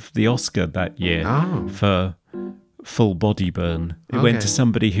equivalent of the Oscar that year for full body burn. It went to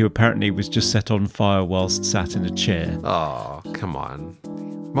somebody who apparently was just set on fire whilst sat in a chair. Oh, come on.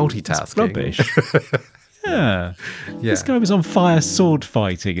 Multitasking. It's rubbish. Yeah. This guy was on fire sword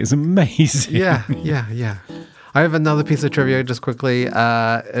fighting. It's amazing. Yeah. I have another piece of trivia just quickly.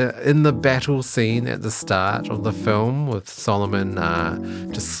 In the battle scene at the start of the film with Solomon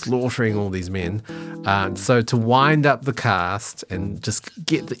just slaughtering all these men. So to wind up the cast and just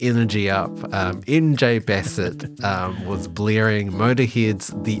get the energy up, MJ Bassett was blaring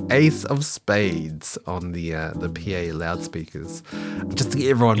Motorhead's The Ace of Spades on the PA loudspeakers, just to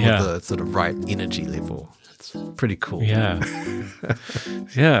get everyone with the sort of right energy level. It's pretty cool. Yeah.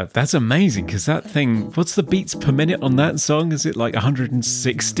 Yeah, that's amazing because that thing, what's the beats per minute on that song? Is it like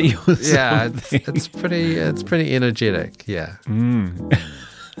 160 or something? Yeah, it's pretty energetic. Yeah. And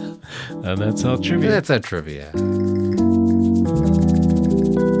that's our trivia. That's our trivia.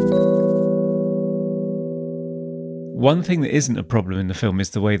 One thing that isn't a problem in the film is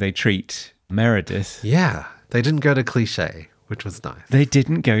the way they treat Meredith. Yeah, they didn't go to cliche, which was nice. They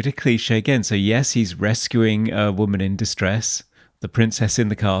didn't go to cliche again. So yes, he's rescuing a woman in distress, the princess in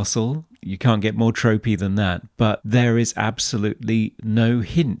the castle. You can't get more tropey than that. But there is absolutely no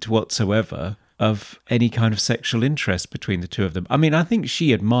hint whatsoever of any kind of sexual interest between the two of them. I mean, I think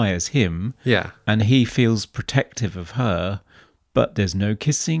she admires him. Yeah. And he feels protective of her. But there's no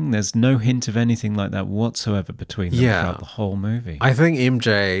kissing. There's no hint of anything like that whatsoever between them throughout the whole movie. I think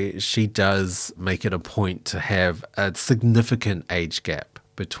MJ, she does make it a point to have a significant age gap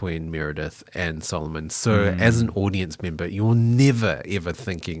between Meredith and Solomon. So as an audience member, you're never, ever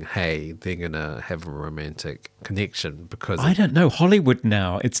thinking, hey, they're going to have a romantic connection because... I don't know. Hollywood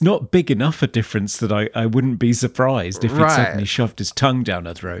now, it's not big enough a difference that I wouldn't be surprised if he suddenly shoved his tongue down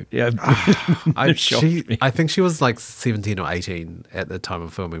her throat. Yeah, I think she was like 17 or 18 at the time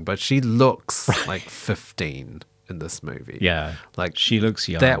of filming, but she looks like 15 in this movie. Yeah, like she looks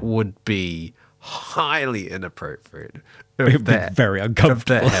young. That would be highly inappropriate. It would be very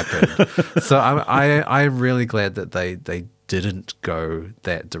uncomfortable. If that happened. So I'm really glad that they didn't go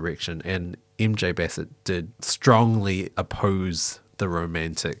that direction. And MJ Bassett did strongly oppose the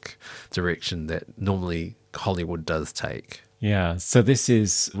romantic direction that normally Hollywood does take. Yeah, so this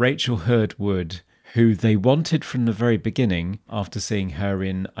is Rachel Hurd-Wood, who they wanted from the very beginning after seeing her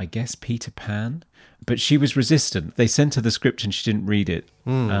in, I guess, Peter Pan. But she was resistant. They sent her the script and she didn't read it.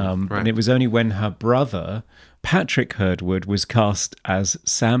 And it was only when her brother Patrick Hurdwood was cast as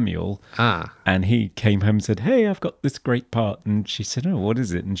Samuel. And he came home and said, hey, I've got this great part. And she said, oh, what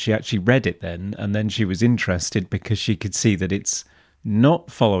is it? And she actually read it then. And then she was interested because she could see that it's not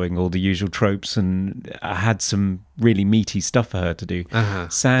following all the usual tropes and had some really meaty stuff for her to do.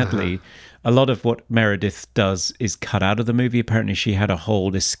 Sadly, a lot of what Meredith does is cut out of the movie. Apparently, she had a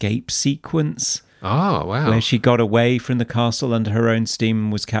whole escape sequence. Oh, wow. Where she got away from the castle under her own steam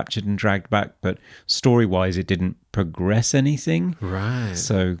and was captured and dragged back. But story-wise, it didn't progress anything. Right.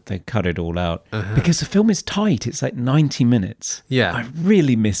 So they cut it all out. Because the film is tight. It's like 90 minutes. Yeah. I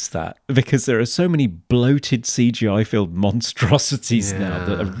really miss that because there are so many bloated CGI-filled monstrosities now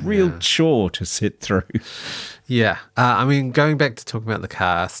that are a real chore to sit through. Yeah. I mean, going back to talking about the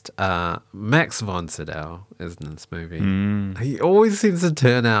cast, Max von Sydow is in this movie. He always seems to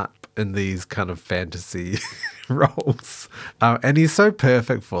turn out in these kind of fantasy roles. And he's so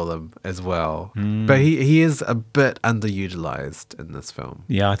perfect for them as well. But he is a bit underutilized in this film.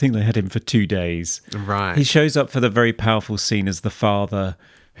 Yeah, I think they had him for 2 days. Right. He shows up for the very powerful scene as the father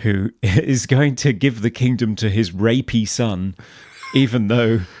who is going to give the kingdom to his rapey son, even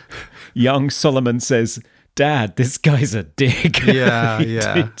though young Solomon says, Dad, this guy's a dick.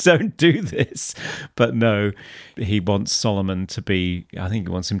 Yeah. Don't do this. But no, he wants Solomon to be, I think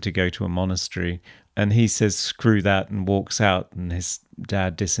he wants him to go to a monastery. And he says, screw that, and walks out, and his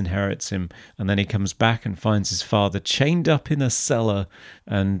dad disinherits him. And then he comes back and finds his father chained up in a cellar,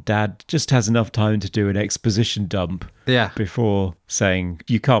 and Dad just has enough time to do an exposition dump before saying,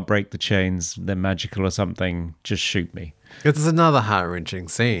 you can't break the chains, they're magical or something, just shoot me. It's another heart-wrenching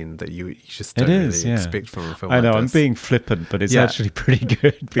scene that you just don't really expect from a film I know, like I'm this. being flippant, but it's actually pretty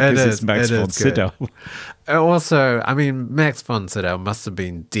good because it's Max von Sydow. Also, I mean, Max von Sydow must have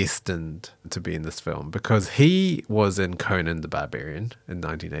been destined to be in this film because he was in Conan the Barbarian in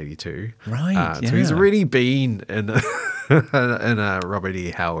 1982. Right, So he's already been in a Robert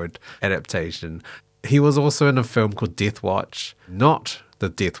E. Howard adaptation. He was also in a film called Death Watch, not the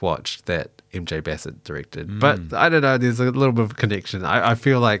Death Watch that MJ Bassett directed. But I don't know, there's a little bit of a connection. I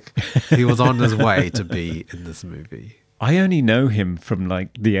feel like he was on his way to be in this movie. I only know him from like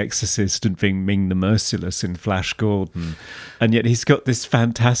The Exorcist and being Ming the Merciless in Flash Gordon, and yet he's got this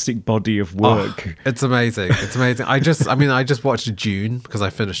fantastic body of work. Oh, it's amazing. It's amazing. I just watched Dune because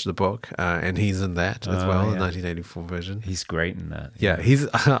I finished the book, and he's in that as well, the 1984 version. He's great in that. Yeah, he's.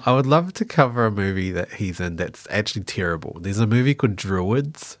 I would love to cover a movie that he's in that's actually terrible. There's a movie called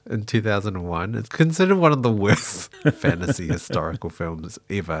Druids in 2001. It's considered one of the worst fantasy historical films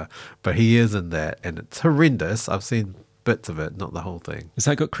ever, but he is in that, and it's horrendous. I've seen bits of it, not the whole thing. Has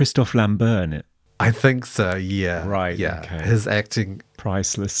that got Christophe Lambert in it? I think so, yeah. Right, yeah. okay. His acting,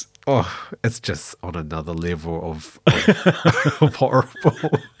 Priceless. it's just on another level of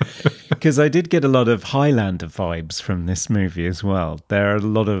horrible. Because I did get a lot of Highlander vibes from this movie as well. There are a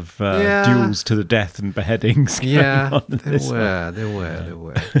lot of duels to the death and beheadings going on in this one. There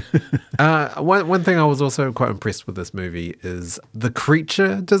were. One thing I was also quite impressed with this movie is the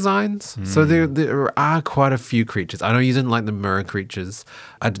creature designs. So there are quite a few creatures. I know you didn't like the mirror creatures.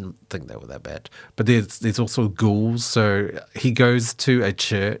 I didn't think they were that bad. But there's also ghouls. So he goes to a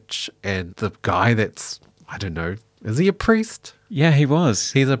church and the guy that's, I don't know, is he a priest? Yeah, he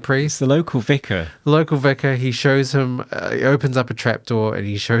was. He's a priest. The local vicar. The local vicar, he shows him, he opens up a trapdoor and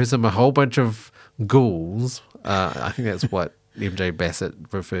he shows him a whole bunch of ghouls. I think that's what MJ Bassett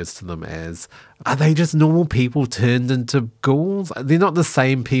refers to them as. Are they just normal people turned into ghouls? They're not the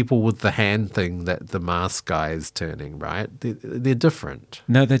same people with the hand thing that the mask guy is turning, right? They're different.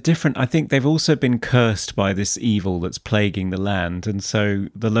 No, they're different. I think they've also been cursed by this evil that's plaguing the land. And so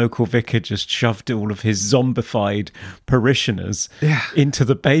the local vicar just shoved all of his zombified parishioners into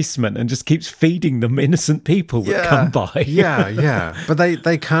the basement and just keeps feeding them innocent people that come by. Yeah. But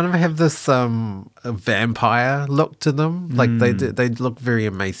they kind of have this a vampire look to them. Like they look very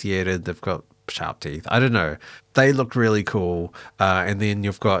emaciated. They've got sharp teeth. I don't know. They look really cool. And then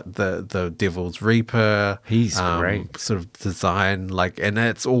you've got the Devil's Reaper. He's great. Sort of design, and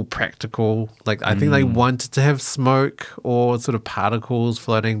it's all practical. Like I think they wanted to have smoke or sort of particles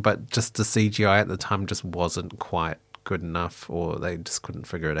floating, but just the CGI at the time just wasn't quite good enough, or they just couldn't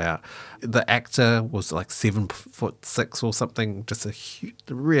figure it out. The actor was like 7'6" or something, just a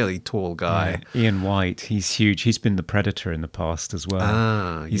really tall guy. Yeah. Ian White, he's huge. He's been the Predator in the past as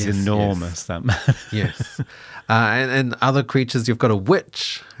well. He's enormous, that man. Yes. And other creatures, you've got a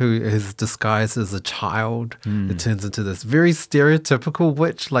witch who is disguised as a child. It turns into this very stereotypical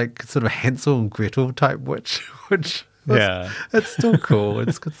witch, like sort of Hansel and Gretel type witch, which Yeah. It's still cool.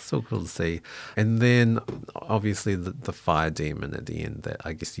 It's still cool to see. And then obviously the fire demon at the end that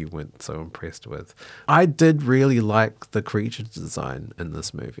I guess you weren't so impressed with. I did really like the creature design in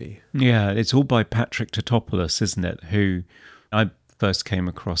this movie. Yeah, it's all by Patrick Tatopoulos, isn't it? Who I first came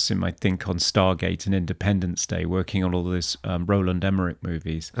across him, I think, on Stargate and Independence Day, working on all those Roland Emmerich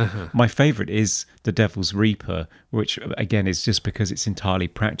movies. My favourite is The Devil's Reaper, which, again, is just because it's entirely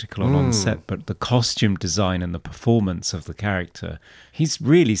practical and on set, but the costume design and the performance of the character, he's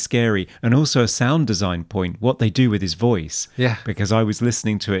really scary. And also a sound design point, what they do with his voice. Yeah. Because I was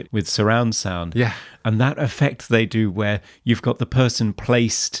listening to it with surround sound. Yeah. And that effect they do where you've got the person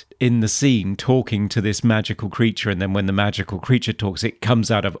placed in the scene talking to this magical creature, and then when the magical creature talks, it comes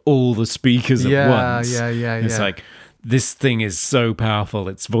out of all the speakers at once. It's like, this thing is so powerful,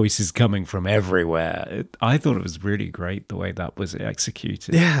 its voice is coming from everywhere. I thought it was really great the way that was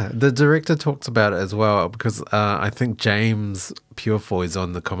executed. Yeah, the director talks about it as well because I think James Purefoy's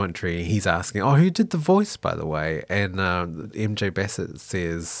on the commentary. He's asking, who did the voice, by the way? And MJ Bassett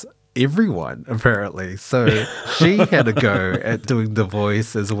says, everyone, apparently. So she had a go at doing the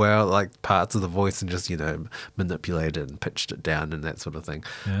voice as well, like parts of the voice, and just, manipulated and pitched it down and that sort of thing.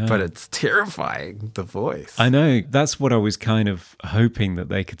 Yeah. But it's terrifying, the voice. I know. That's what I was kind of hoping, that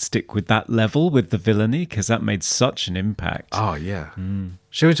they could stick with that level with the villainy, because that made such an impact. Oh, yeah.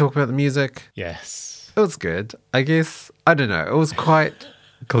 Should we talk about the music? Yes. It was good. I guess, I don't know, it was quite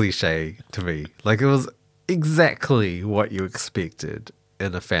cliche to me. Like, it was exactly what you expected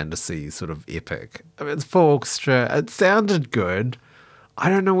in a fantasy sort of epic. I mean, it's for orchestra. It sounded good. I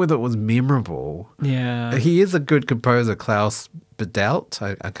don't know whether it was memorable. Yeah. He is a good composer, Klaus Badelt.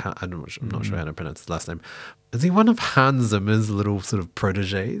 I'm not sure how to pronounce his last name. Is he one of Hans Zimmer's little sort of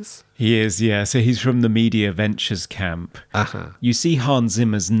proteges? He is, yeah. So he's from the Media Ventures camp. You see Hans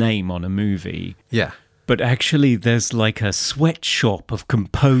Zimmer's name on a movie. Yeah. But actually, there's like a sweatshop of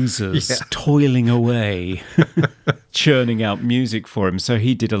composers toiling away, churning out music for him. So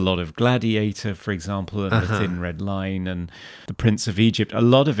he did a lot of Gladiator, for example, and The Thin Red Line and The Prince of Egypt. A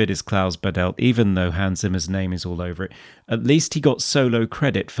lot of it is Klaus Badelt, even though Hans Zimmer's name is all over it. At least he got solo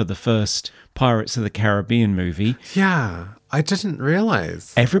credit for the first Pirates of the Caribbean movie. Yeah, I didn't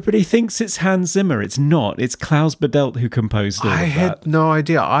realize. Everybody thinks it's Hans Zimmer. It's not. It's Klaus Badelt who composed all of that. I had no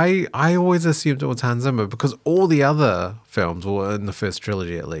idea. I always assumed it was Hans Zimmer because all the other films, or in the first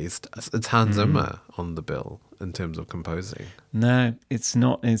trilogy at least, it's Hans Zimmer on the bill in terms of composing. No, it's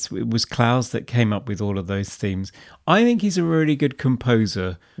not. It was Klaus that came up with all of those themes. I think he's a really good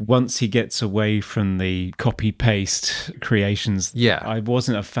composer once he gets away from the copy-paste creations. Yeah. I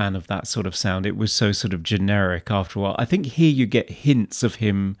wasn't a fan of that sort of sound. It was so sort of generic after a while. I think here you get hints of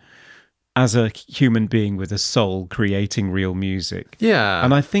him as a human being with a soul creating real music. Yeah.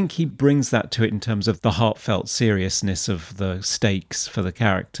 And I think he brings that to it in terms of the heartfelt seriousness of the stakes for the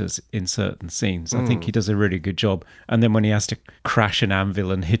characters in certain scenes. I think he does a really good job. And then when he has to crash an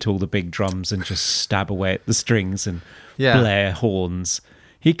anvil and hit all the big drums and just stab away at the strings and blare horns,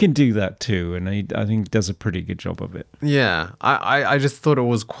 he can do that too. And I think he does a pretty good job of it. Yeah. I just thought it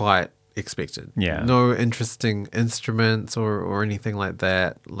was quite expected. Yeah. No interesting instruments or anything like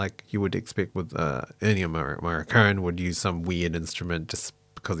that, like you would expect with Ennio Morricone would use some weird instrument just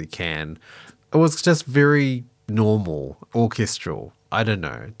because he can. It was just very normal, orchestral. I don't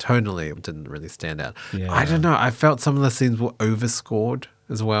know. Tonally, it didn't really stand out. Yeah. I don't know. I felt some of the scenes were overscored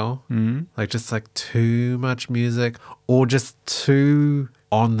as well. Like too much music or just too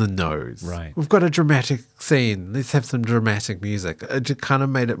on the nose. Right. We've got a dramatic scene. Let's have some dramatic music. It just kind of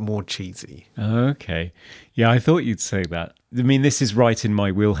made it more cheesy. Okay. Yeah, I thought you'd say that. I mean, this is right in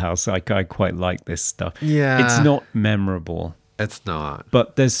my wheelhouse. I quite like this stuff. Yeah. It's not memorable. It's not.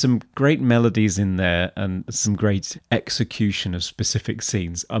 But there's some great melodies in there and some great execution of specific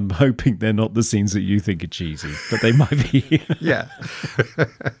scenes. I'm hoping they're not the scenes that you think are cheesy, but they might be. Yeah.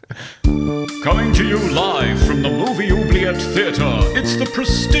 Coming to you live from the Movie Oubliette Theatre, it's the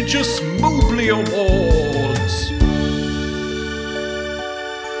prestigious Mobley Awards.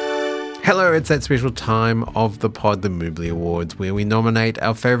 Hello, it's that special time of the pod, the Mobley Awards, where we nominate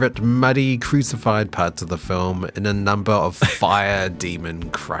our favourite muddy, crucified parts of the film in a number of fire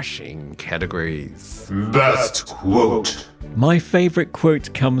demon crushing categories. Best quote. My favourite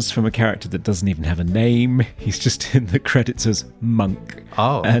quote comes from a character that doesn't even have a name. He's just in the credits as Monk.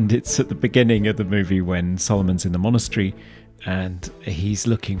 Oh. And it's at the beginning of the movie when Solomon's in the monastery and he's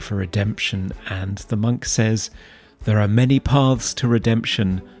looking for redemption. And the monk says, "There are many paths to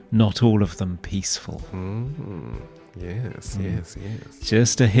redemption, not all of them peaceful." Yes, yes, yes.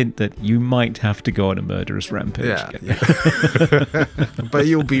 Just a hint that you might have to go on a murderous rampage. Yeah. But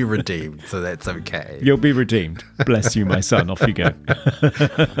you'll be redeemed, so that's okay. You'll be redeemed. Bless you, my son. Off you go.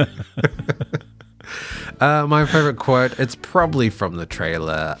 My favorite quote, it's probably from the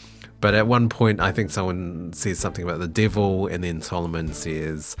trailer, but at one point I think someone says something about the devil, and then Solomon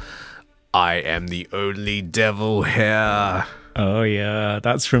says, "I am the only devil here." Oh, yeah.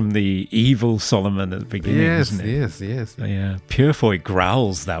 That's from the evil Solomon at the beginning, Yes, isn't it? yes. Yeah. Purefoy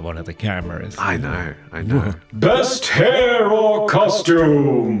growls that one at the cameras. I know. Best hair or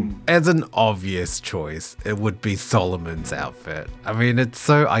costume? As an obvious choice, it would be Solomon's outfit. I mean, it's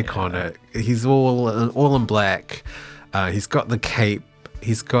so iconic. He's all in black. He's got the cape.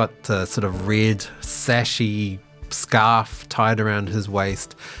 He's got the sort of red sashy scarf tied around his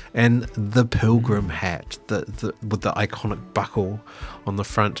waist, and the pilgrim hat, with the iconic buckle on the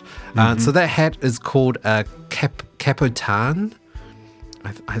front. So that hat is called a capotan.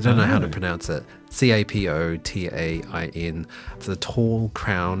 I don't know how to pronounce it. Capotain. It's a tall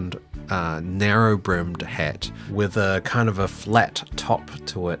crowned, narrow-brimmed hat with a kind of a flat top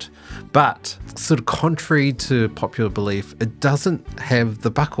to it. But sort of contrary to popular belief, it doesn't have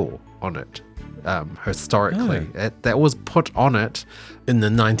the buckle on it. Historically, that was put on it in the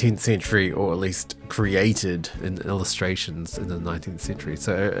 19th century, or at least created in illustrations in the 19th century.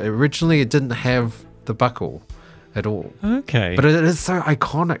 So originally it didn't have the buckle at all. Okay. But it is so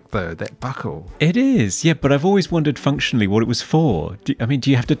iconic, though, that buckle. It is, yeah, but I've always wondered functionally what it was for. Do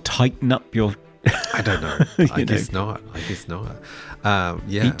you have to tighten up your... I don't know. I guess not.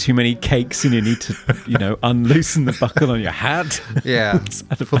 Yeah. Eat too many cakes and you need to, unloosen the buckle on your hat. Yeah.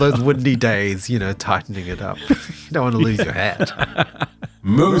 For those windy days, tightening it up. You don't want to lose your hat.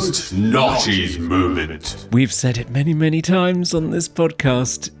 Most naughty moment. We've said it many, many times on this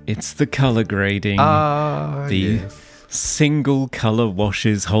podcast. It's the color grading. Yes. Single color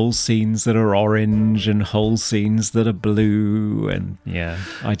washes, whole scenes that are orange and whole scenes that are blue. And yeah,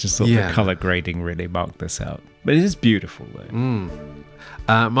 I just thought the color grading really marked this out. But it is beautiful, though.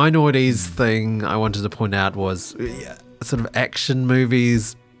 Minorities thing I wanted to point out was sort of action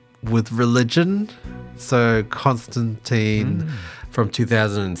movies with religion. So Constantine from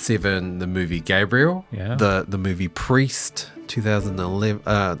 2007, the movie Gabriel, the movie Priest, 2011,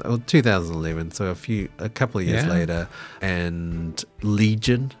 so a couple of years later, and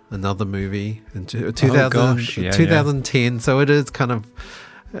Legion, another movie in 2010. So it is kind of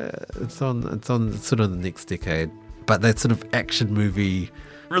it's on sort of the next decade. But that sort of action movie,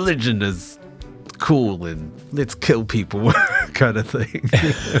 religion is cool and let's kill people kind of thing.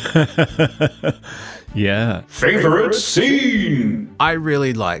 Yeah. Favorite scene? I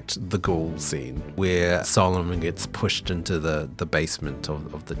really liked the ghoul scene where Solomon gets pushed into the basement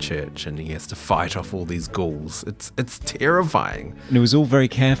of the church and he has to fight off all these ghouls. It's terrifying. And it was all very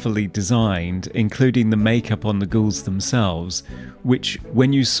carefully designed, including the makeup on the ghouls themselves, which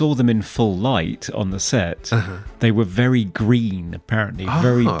when you saw them in full light on the set, they were very green, apparently,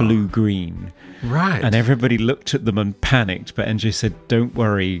 very blue-green. Right. And everybody looked at them and panicked, but NJ said, don't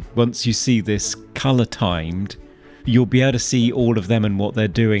worry, once you see this colour timed, you'll be able to see all of them and what they're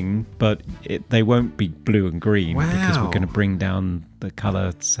doing, but they won't be blue and green because we're going to bring down the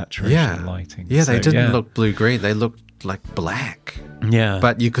colour saturation and lighting. Yeah, they didn't look blue-green, they looked like black. Yeah.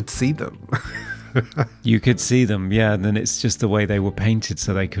 But you could see them. You could see them, yeah, and then it's just the way they were painted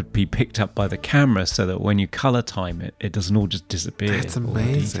so they could be picked up by the camera so that when you colour time it, it doesn't all just disappear. That's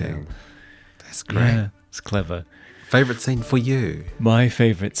amazing. That's great. Yeah, it's clever. Favorite scene for you? My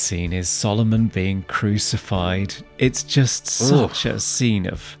favourite scene is Solomon being crucified. It's just such a scene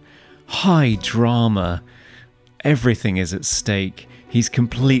of high drama. Everything is at stake. He's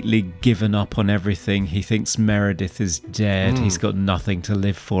completely given up on everything. He thinks Meredith is dead. He's got nothing to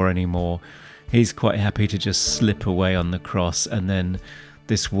live for anymore. He's quite happy to just slip away on the cross, and then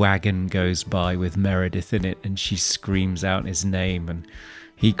this wagon goes by with Meredith in it and she screams out his name and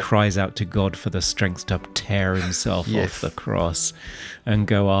he cries out to God for the strength to tear himself off the cross and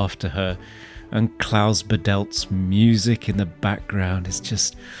go after her. And Klaus Badelt's music in the background is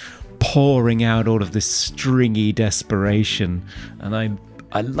just pouring out all of this stringy desperation. And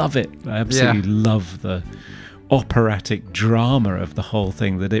I love it. I absolutely love the operatic drama of the whole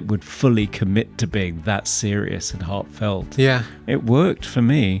thing, that it would fully commit to being that serious and heartfelt. Yeah. It worked for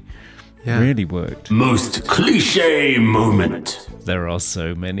me. Really worked. Most cliche moment. There are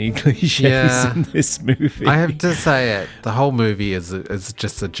so many cliches Yeah. in this movie. I have to say it. The whole movie is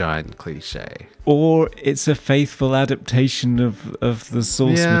just a giant cliche. Or it's a faithful adaptation of the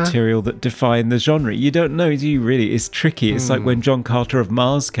source Yeah. material that defined the genre. You don't know, do you really? It's tricky. It's like when John Carter of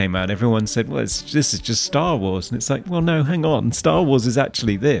Mars came out, everyone said, well, this is just Star Wars. And it's like, well, no, hang on. Star Wars is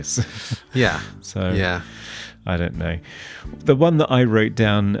actually this. Yeah. So Yeah. I don't know. The one that I wrote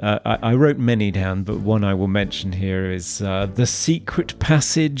down, I wrote many down, but one I will mention here is the secret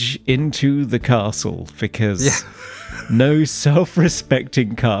passage into the castle, because no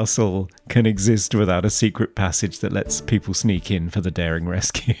self-respecting castle can exist without a secret passage that lets people sneak in for the daring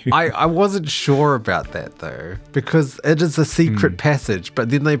rescue. I wasn't sure about that though, because it is a secret passage, but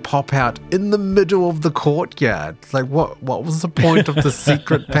then they pop out in the middle of the courtyard. Like, what was the point of the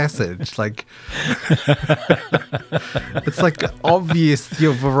secret passage? Like, it's like obvious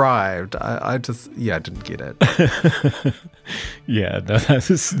you've arrived. I didn't get it. Yeah, no,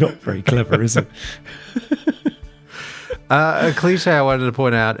 that's not very clever, is it? A cliche I wanted to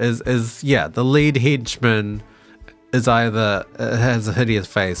point out is the lead henchman is either has a hideous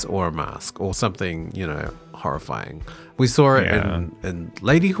face or a mask or something, horrifying. We saw it in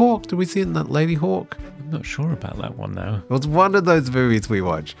Lady Hawk. Did we see it in that Lady Hawk? I'm not sure about that one now. It was one of those movies we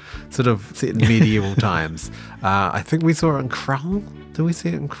watch, sort of set in medieval times. I think we saw it in Krull. Did we see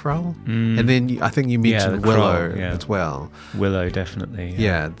it in Krull? And then I think you mentioned the Willow Krull, yeah. as well. Willow, definitely.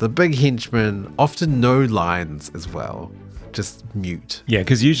 Yeah, the big henchman, often no lines as well. Just mute. Yeah,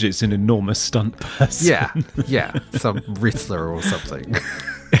 because usually it's an enormous stunt person. Yeah, some wrestler or something.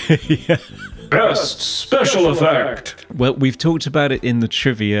 Yeah. Best special effect. Well, we've talked about it in the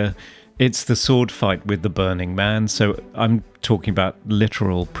trivia. It's the sword fight with the Burning Man. So I'm talking about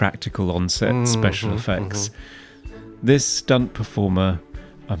literal, practical on-set special effects. This stunt performer,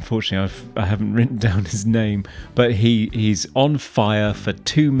 unfortunately, I haven't written down his name, but he's on fire for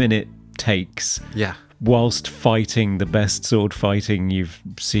 2-minute takes. Yeah. Whilst fighting the best sword fighting you've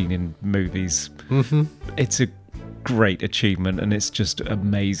seen in movies. It's a great achievement, and it's just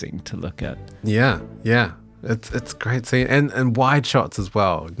amazing to look at. Yeah. It's a great scene. And wide shots as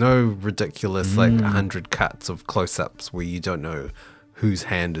well. No ridiculous 100 cuts of close-ups where you don't know whose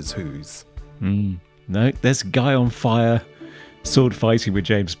hand is whose. No, there's a guy on fire, sword fighting with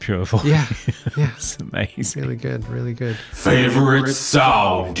James Purefoy. Yeah. It's amazing. Really good. Favorite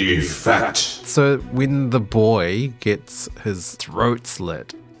sound effect. So when the boy gets his throat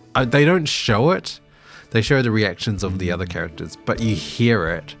slit, they don't show it. They show the reactions of the other characters, but you hear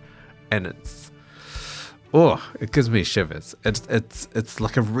it, and it gives me shivers. It's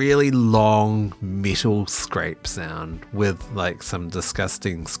like a really long metal scrape sound with like some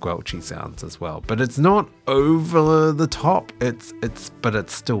disgusting squelchy sounds as well. But it's not over the top. But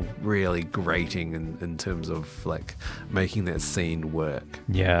it's still really grating in terms of like making that scene work.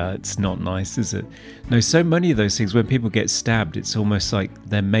 Yeah, it's not nice, is it? No, so many of those things, when people get stabbed, it's almost like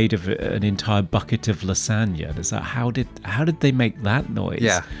they're made of an entire bucket of lasagna. It's like, how did they make that noise?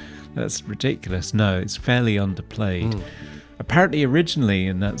 Yeah. That's ridiculous. No, it's fairly underplayed. Apparently, originally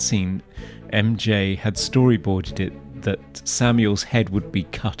in that scene, MJ had storyboarded it that Samuel's head would be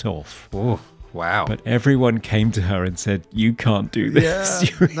cut off. Oh, wow. But everyone came to her and said, you can't do this. Yeah,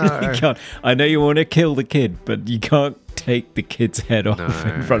 You really can't. I know you want to kill the kid, but you can't take the kid's head off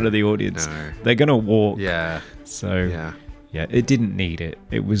in front of the audience. No. They're going to walk. Yeah. So, Yeah. it didn't need it.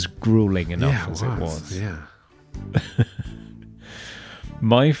 It was grueling enough Yeah, as it was. Yeah.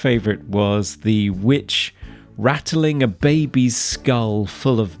 My favourite was the witch rattling a baby's skull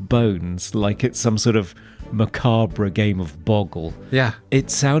full of bones like it's some sort of macabre game of Boggle. Yeah. It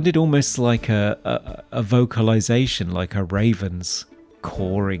sounded almost like a vocalization, like a raven's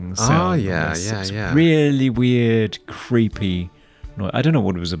cawing sound. yeah, almost. yeah, It's yeah. really weird, creepy. I don't know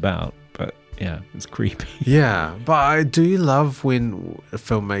what it was about, but yeah, it's creepy. Yeah, but I do love when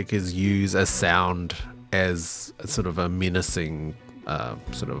filmmakers use a sound as a sort of a menacing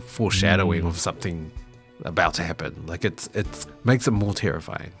sort of foreshadowing of something about to happen. Like it's makes it more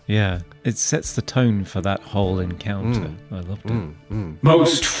terrifying. Yeah, it sets the tone for that whole encounter. I loved it.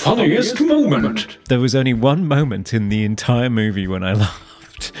 Most funniest moment. There was only one moment in the entire movie when I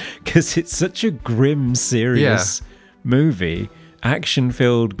laughed, because it's such a grim, serious movie,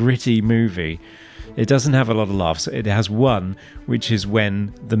 action-filled, gritty movie. It doesn't have a lot of laughs. It has one, which is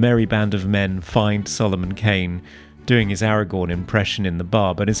when the merry band of men find Solomon Kane doing his Aragorn impression in the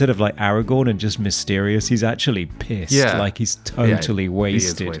bar, but instead of like Aragorn and just mysterious, he's actually pissed, like he's totally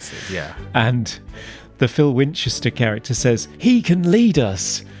wasted. He is wasted. Yeah. And the Phil Winchester character says, he can lead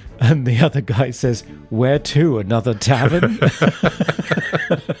us. And the other guy says, where to? Another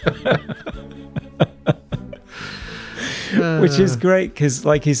which is great because,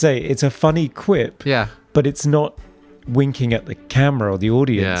 like you say, it's a funny quip. Yeah. But it's not winking at the camera or the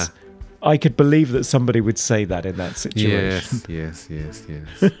audience. Yeah. I could believe that somebody would say that in that situation. Yes.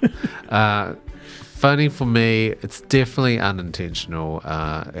 Funny for me, it's definitely unintentional,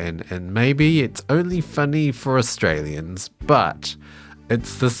 and maybe it's only funny for Australians, but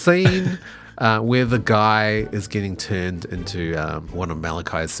it's the scene where the guy is getting turned into one of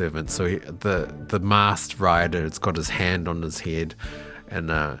Malachi's servants. So the masked rider has got his hand on his head,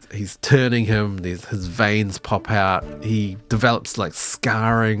 and he's turning him. His veins pop out. He develops like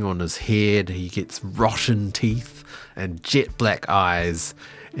scarring on his head. He gets rotten teeth and jet black eyes.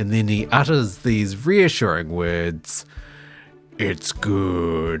 And then he utters these reassuring words, "It's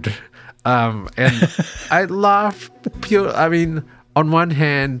good." And I laugh on one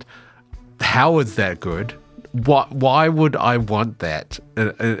hand, how is that good? Why would I want that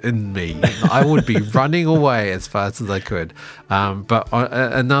in me? I would be running away as fast as I could. But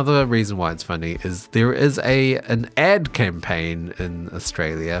another reason why it's funny is there is an ad campaign in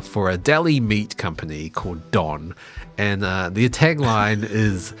Australia for a deli meat company called Don. And the tagline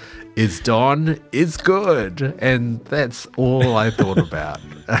is Don is good. And that's all I thought about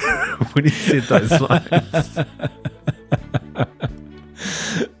when he said those lines.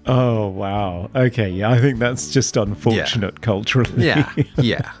 Oh, wow. Okay, yeah, I think that's just unfortunate culturally.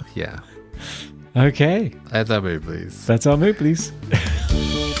 Yeah. Okay. That's our mood, please. That's our mood, please.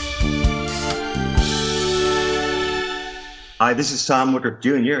 Hi, this is Tom Woodruff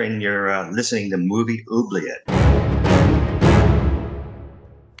Jr., and you're listening to Movie Oubliette.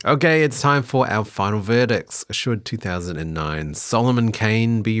 Okay, it's time for our final verdicts. Should 2009 Solomon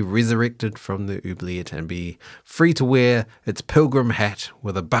Kane be resurrected from the oubliette and be free to wear its pilgrim hat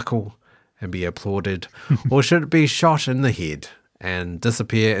with a buckle and be applauded? Or should it be shot in the head and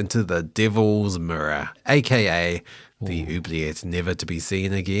disappear into the devil's mirror, aka the oubliette never to be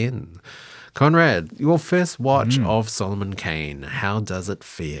seen again? Conrad, your first watch of Solomon Kane, how does it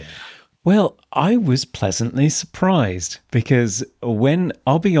fare? Well, I was pleasantly surprised because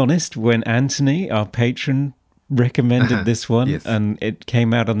I'll be honest, when Anthony, our patron, recommended this one Yes. and it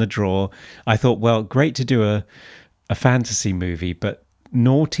came out on the draw, I thought, well, great to do a fantasy movie, but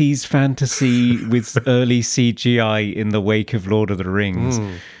noughties fantasy with early CGI in the wake of Lord of the Rings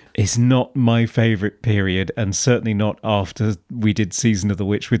is not my favourite period, and certainly not after we did Season of the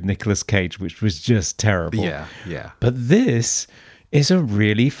Witch with Nicolas Cage, which was just terrible. Yeah. But this is a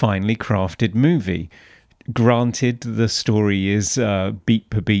really finely crafted movie. Granted, the story is beat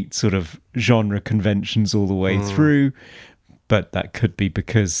per beat sort of genre conventions all the way through, but that could be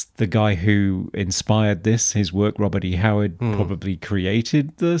because the guy who inspired his work, Robert E. Howard, probably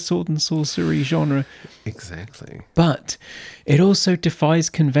created the sword and sorcery genre. Exactly. But it also defies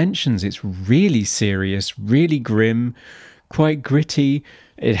conventions. It's really serious, really grim, quite gritty.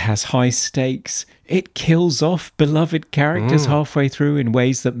 It has high stakes. It kills off beloved characters halfway through in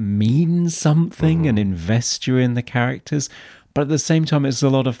ways that mean something and invest you in the characters. But at the same time, it's a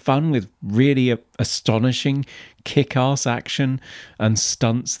lot of fun with really astonishing kick-ass action and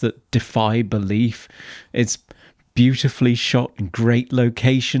stunts that defy belief. It's beautifully shot in great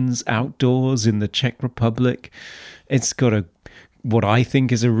locations outdoors in the Czech Republic. It's got what I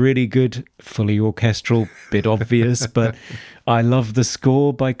think is a really good, fully orchestral, bit obvious, but I love the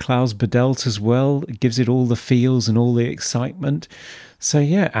score by Klaus Badelt as well. It gives it all the feels and all the excitement. So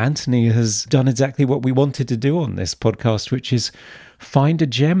yeah, Anthony has done exactly what we wanted to do on this podcast, which is find a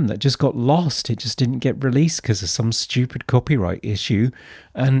gem that just got lost. It just didn't get released because of some stupid copyright issue.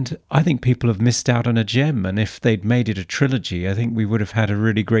 And I think people have missed out on a gem. And if they'd made it a trilogy, I think we would have had a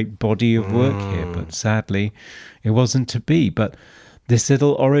really great body of work here. But sadly, it wasn't to be. But this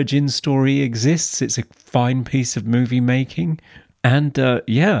little origin story exists. It's a fine piece of movie making. And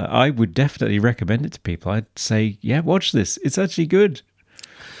yeah, I would definitely recommend it to people. I'd say, yeah, watch this. It's actually good.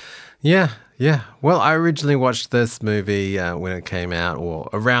 Yeah. Well, I originally watched this movie when it came out, or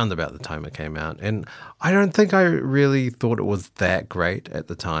around about the time it came out, and I don't think I really thought it was that great at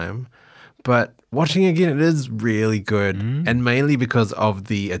the time. But watching it again, it is really good, and mainly because of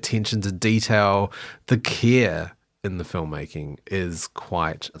the attention to detail, the care in the filmmaking is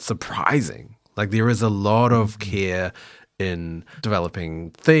quite surprising. Like, there is a lot of care in developing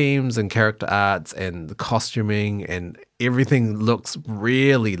themes and character arts and the costuming, and everything looks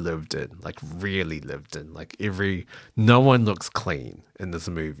really lived in. Like no one looks clean in this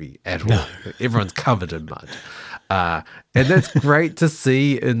movie at all. Everyone's covered in mud. And that's great to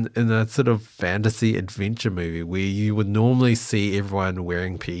see in a sort of fantasy adventure movie where you would normally see everyone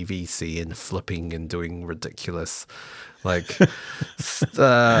wearing PVC and flipping and doing ridiculous like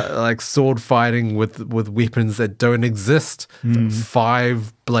like sword fighting with weapons that don't exist,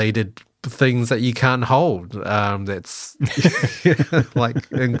 5-bladed things that you can't hold. That's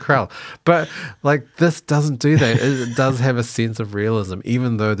like incredible. But like this doesn't do that. It does have a sense of realism,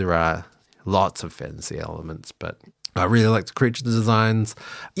 even though there are lots of fantasy elements. But I really like the creature designs.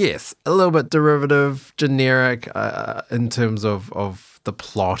 Yes, a little bit derivative, generic in terms of the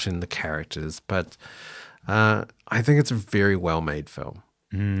plot and the characters, but I think it's a very well-made film.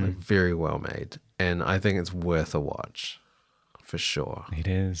 Like, very well made. And I think it's worth a watch, for sure. It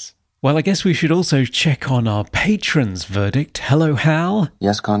is. Well, I guess we should also check on our patrons' verdict. Hello, Hal.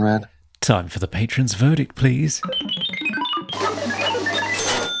 Yes, Conrad? Time for the patrons' verdict, please.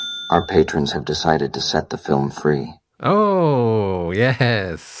 Our patrons have decided to set the film free. Oh,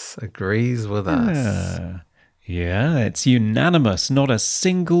 yes. Agrees with us. Yeah, it's unanimous. Not a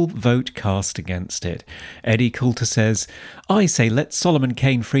single vote cast against it. Eddie Coulter says, I say let Solomon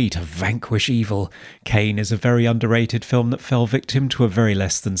Kane free to vanquish evil. Kane is a very underrated film that fell victim to a very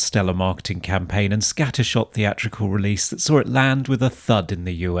less than stellar marketing campaign and scattershot theatrical release that saw it land with a thud in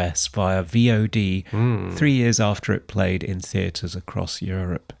the US via VOD 3 years after it played in theatres across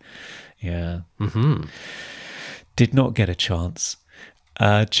Europe. Yeah. Did not get a chance.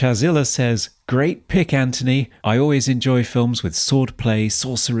 Chazilla says, great pick, Anthony. I always enjoy films with swordplay,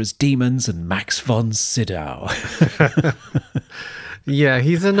 sorcerers, demons, and Max von Sydow. Yeah,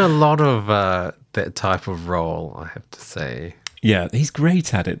 he's in a lot of that type of role, I have to say. Yeah, he's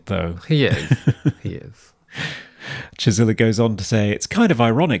great at it, though. He is. He is. Chazilla goes on to say, it's kind of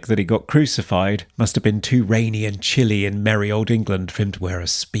ironic that he got crucified. Must have been too rainy and chilly in merry old England for him to wear a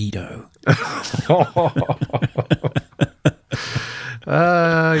Speedo.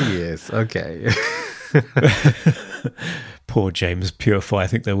 Yes, okay. Poor James Purefoy. I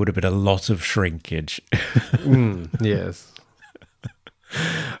think there would have been a lot of shrinkage. Yes.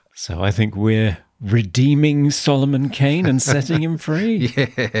 So I think we're redeeming Solomon Kane and setting him free.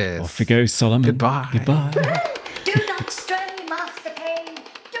 Yes. Off we go, Solomon. Goodbye. Do not stray, Master Kane.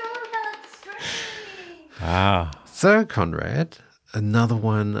 Do not stray. So, Conrad, another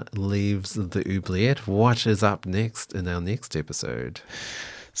one leaves the oubliette. What is up next in our next episode?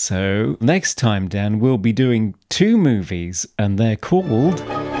 So next time, Dan, we'll be doing 2 movies, and they're called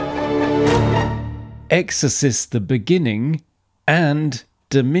Exorcist: The Beginning and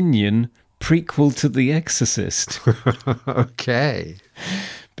Dominion, prequel to The Exorcist. Okay.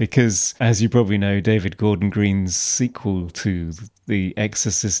 Because, as you probably know, David Gordon Green's sequel to The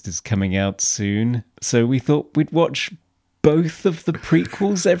Exorcist is coming out soon. So we thought we'd watch both of the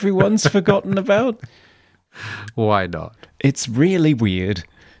prequels everyone's forgotten about. Why not? It's really weird.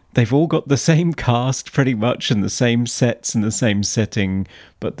 They've all got the same cast pretty much and the same sets and the same setting,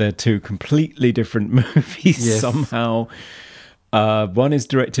 but they're 2 completely different movies somehow. One is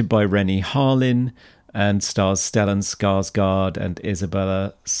directed by Rennie Harlin and stars Stellan Skarsgård and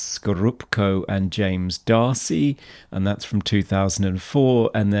Isabella Scorupco and James Darcy, and that's from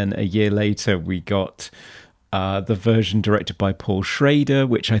 2004. And then a year later we got the version directed by Paul Schrader,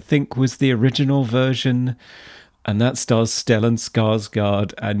 which I think was the original version, and that stars Stellan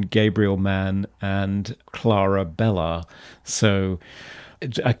Skarsgård and Gabriel Mann and Clara Bella. So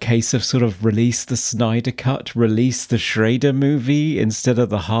a case of sort of release the Snyder Cut, release the Schrader movie instead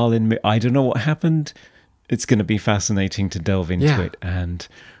of the Harlin. I don't know what happened. It's going to be fascinating to delve into it, and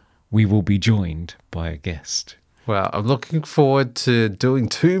we will be joined by a guest. Well, I'm looking forward to doing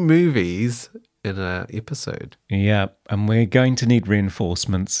 2 movies in an episode. Yeah, and we're going to need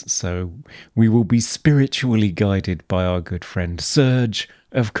reinforcements, so we will be spiritually guided by our good friend Serge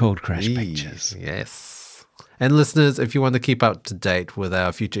of Cold Crash Pictures. Yes. And listeners, if you want to keep up to date with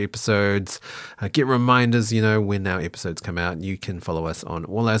our future episodes, get reminders, when our episodes come out. You can follow us on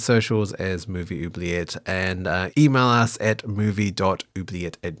all our socials as Movie Oubliette and email us at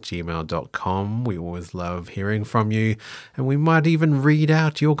movie.oubliette@gmail.com. We always love hearing from you, and we might even read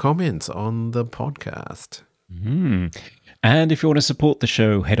out your comments on the podcast. And if you want to support the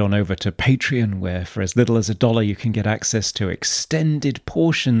show, head on over to Patreon, where for as little as $1 you can get access to extended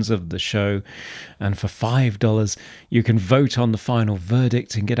portions of the show. And for $5 you can vote on the final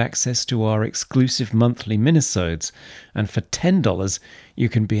verdict and get access to our exclusive monthly minisodes. And for $10 you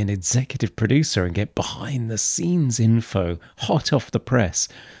can be an executive producer and get behind the scenes info, hot off the press,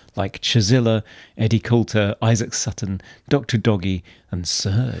 like Chazilla, Eddie Coulter, Isaac Sutton, Dr. Doggy, and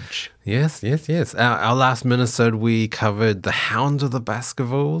Serge. Yes. Our last minisode, we covered The Hound of the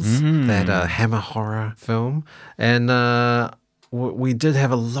Baskervilles, that Hammer horror film. And we did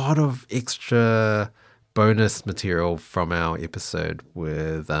have a lot of extra bonus material from our episode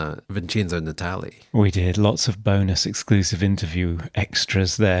with Vincenzo Natali. We did lots of bonus exclusive interview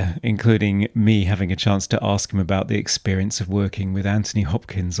extras there, including me having a chance to ask him about the experience of working with Anthony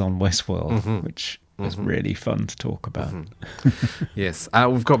Hopkins on Westworld, which was really fun to talk about. Yes,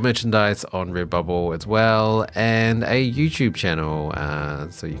 we've got merchandise on Redbubble as well, and a YouTube channel,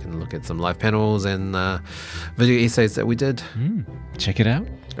 so you can look at some live panels and video essays that we did. Check it out.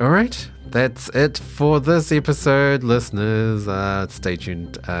 All right, that's it for this episode, listeners. Stay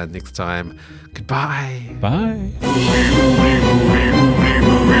tuned next time. Goodbye. Bye.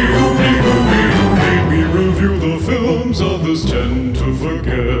 We review the films others tend to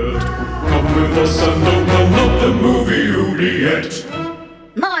forget. Come with us and open up the movie oubliette.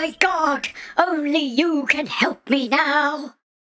 My God, only you can help me now.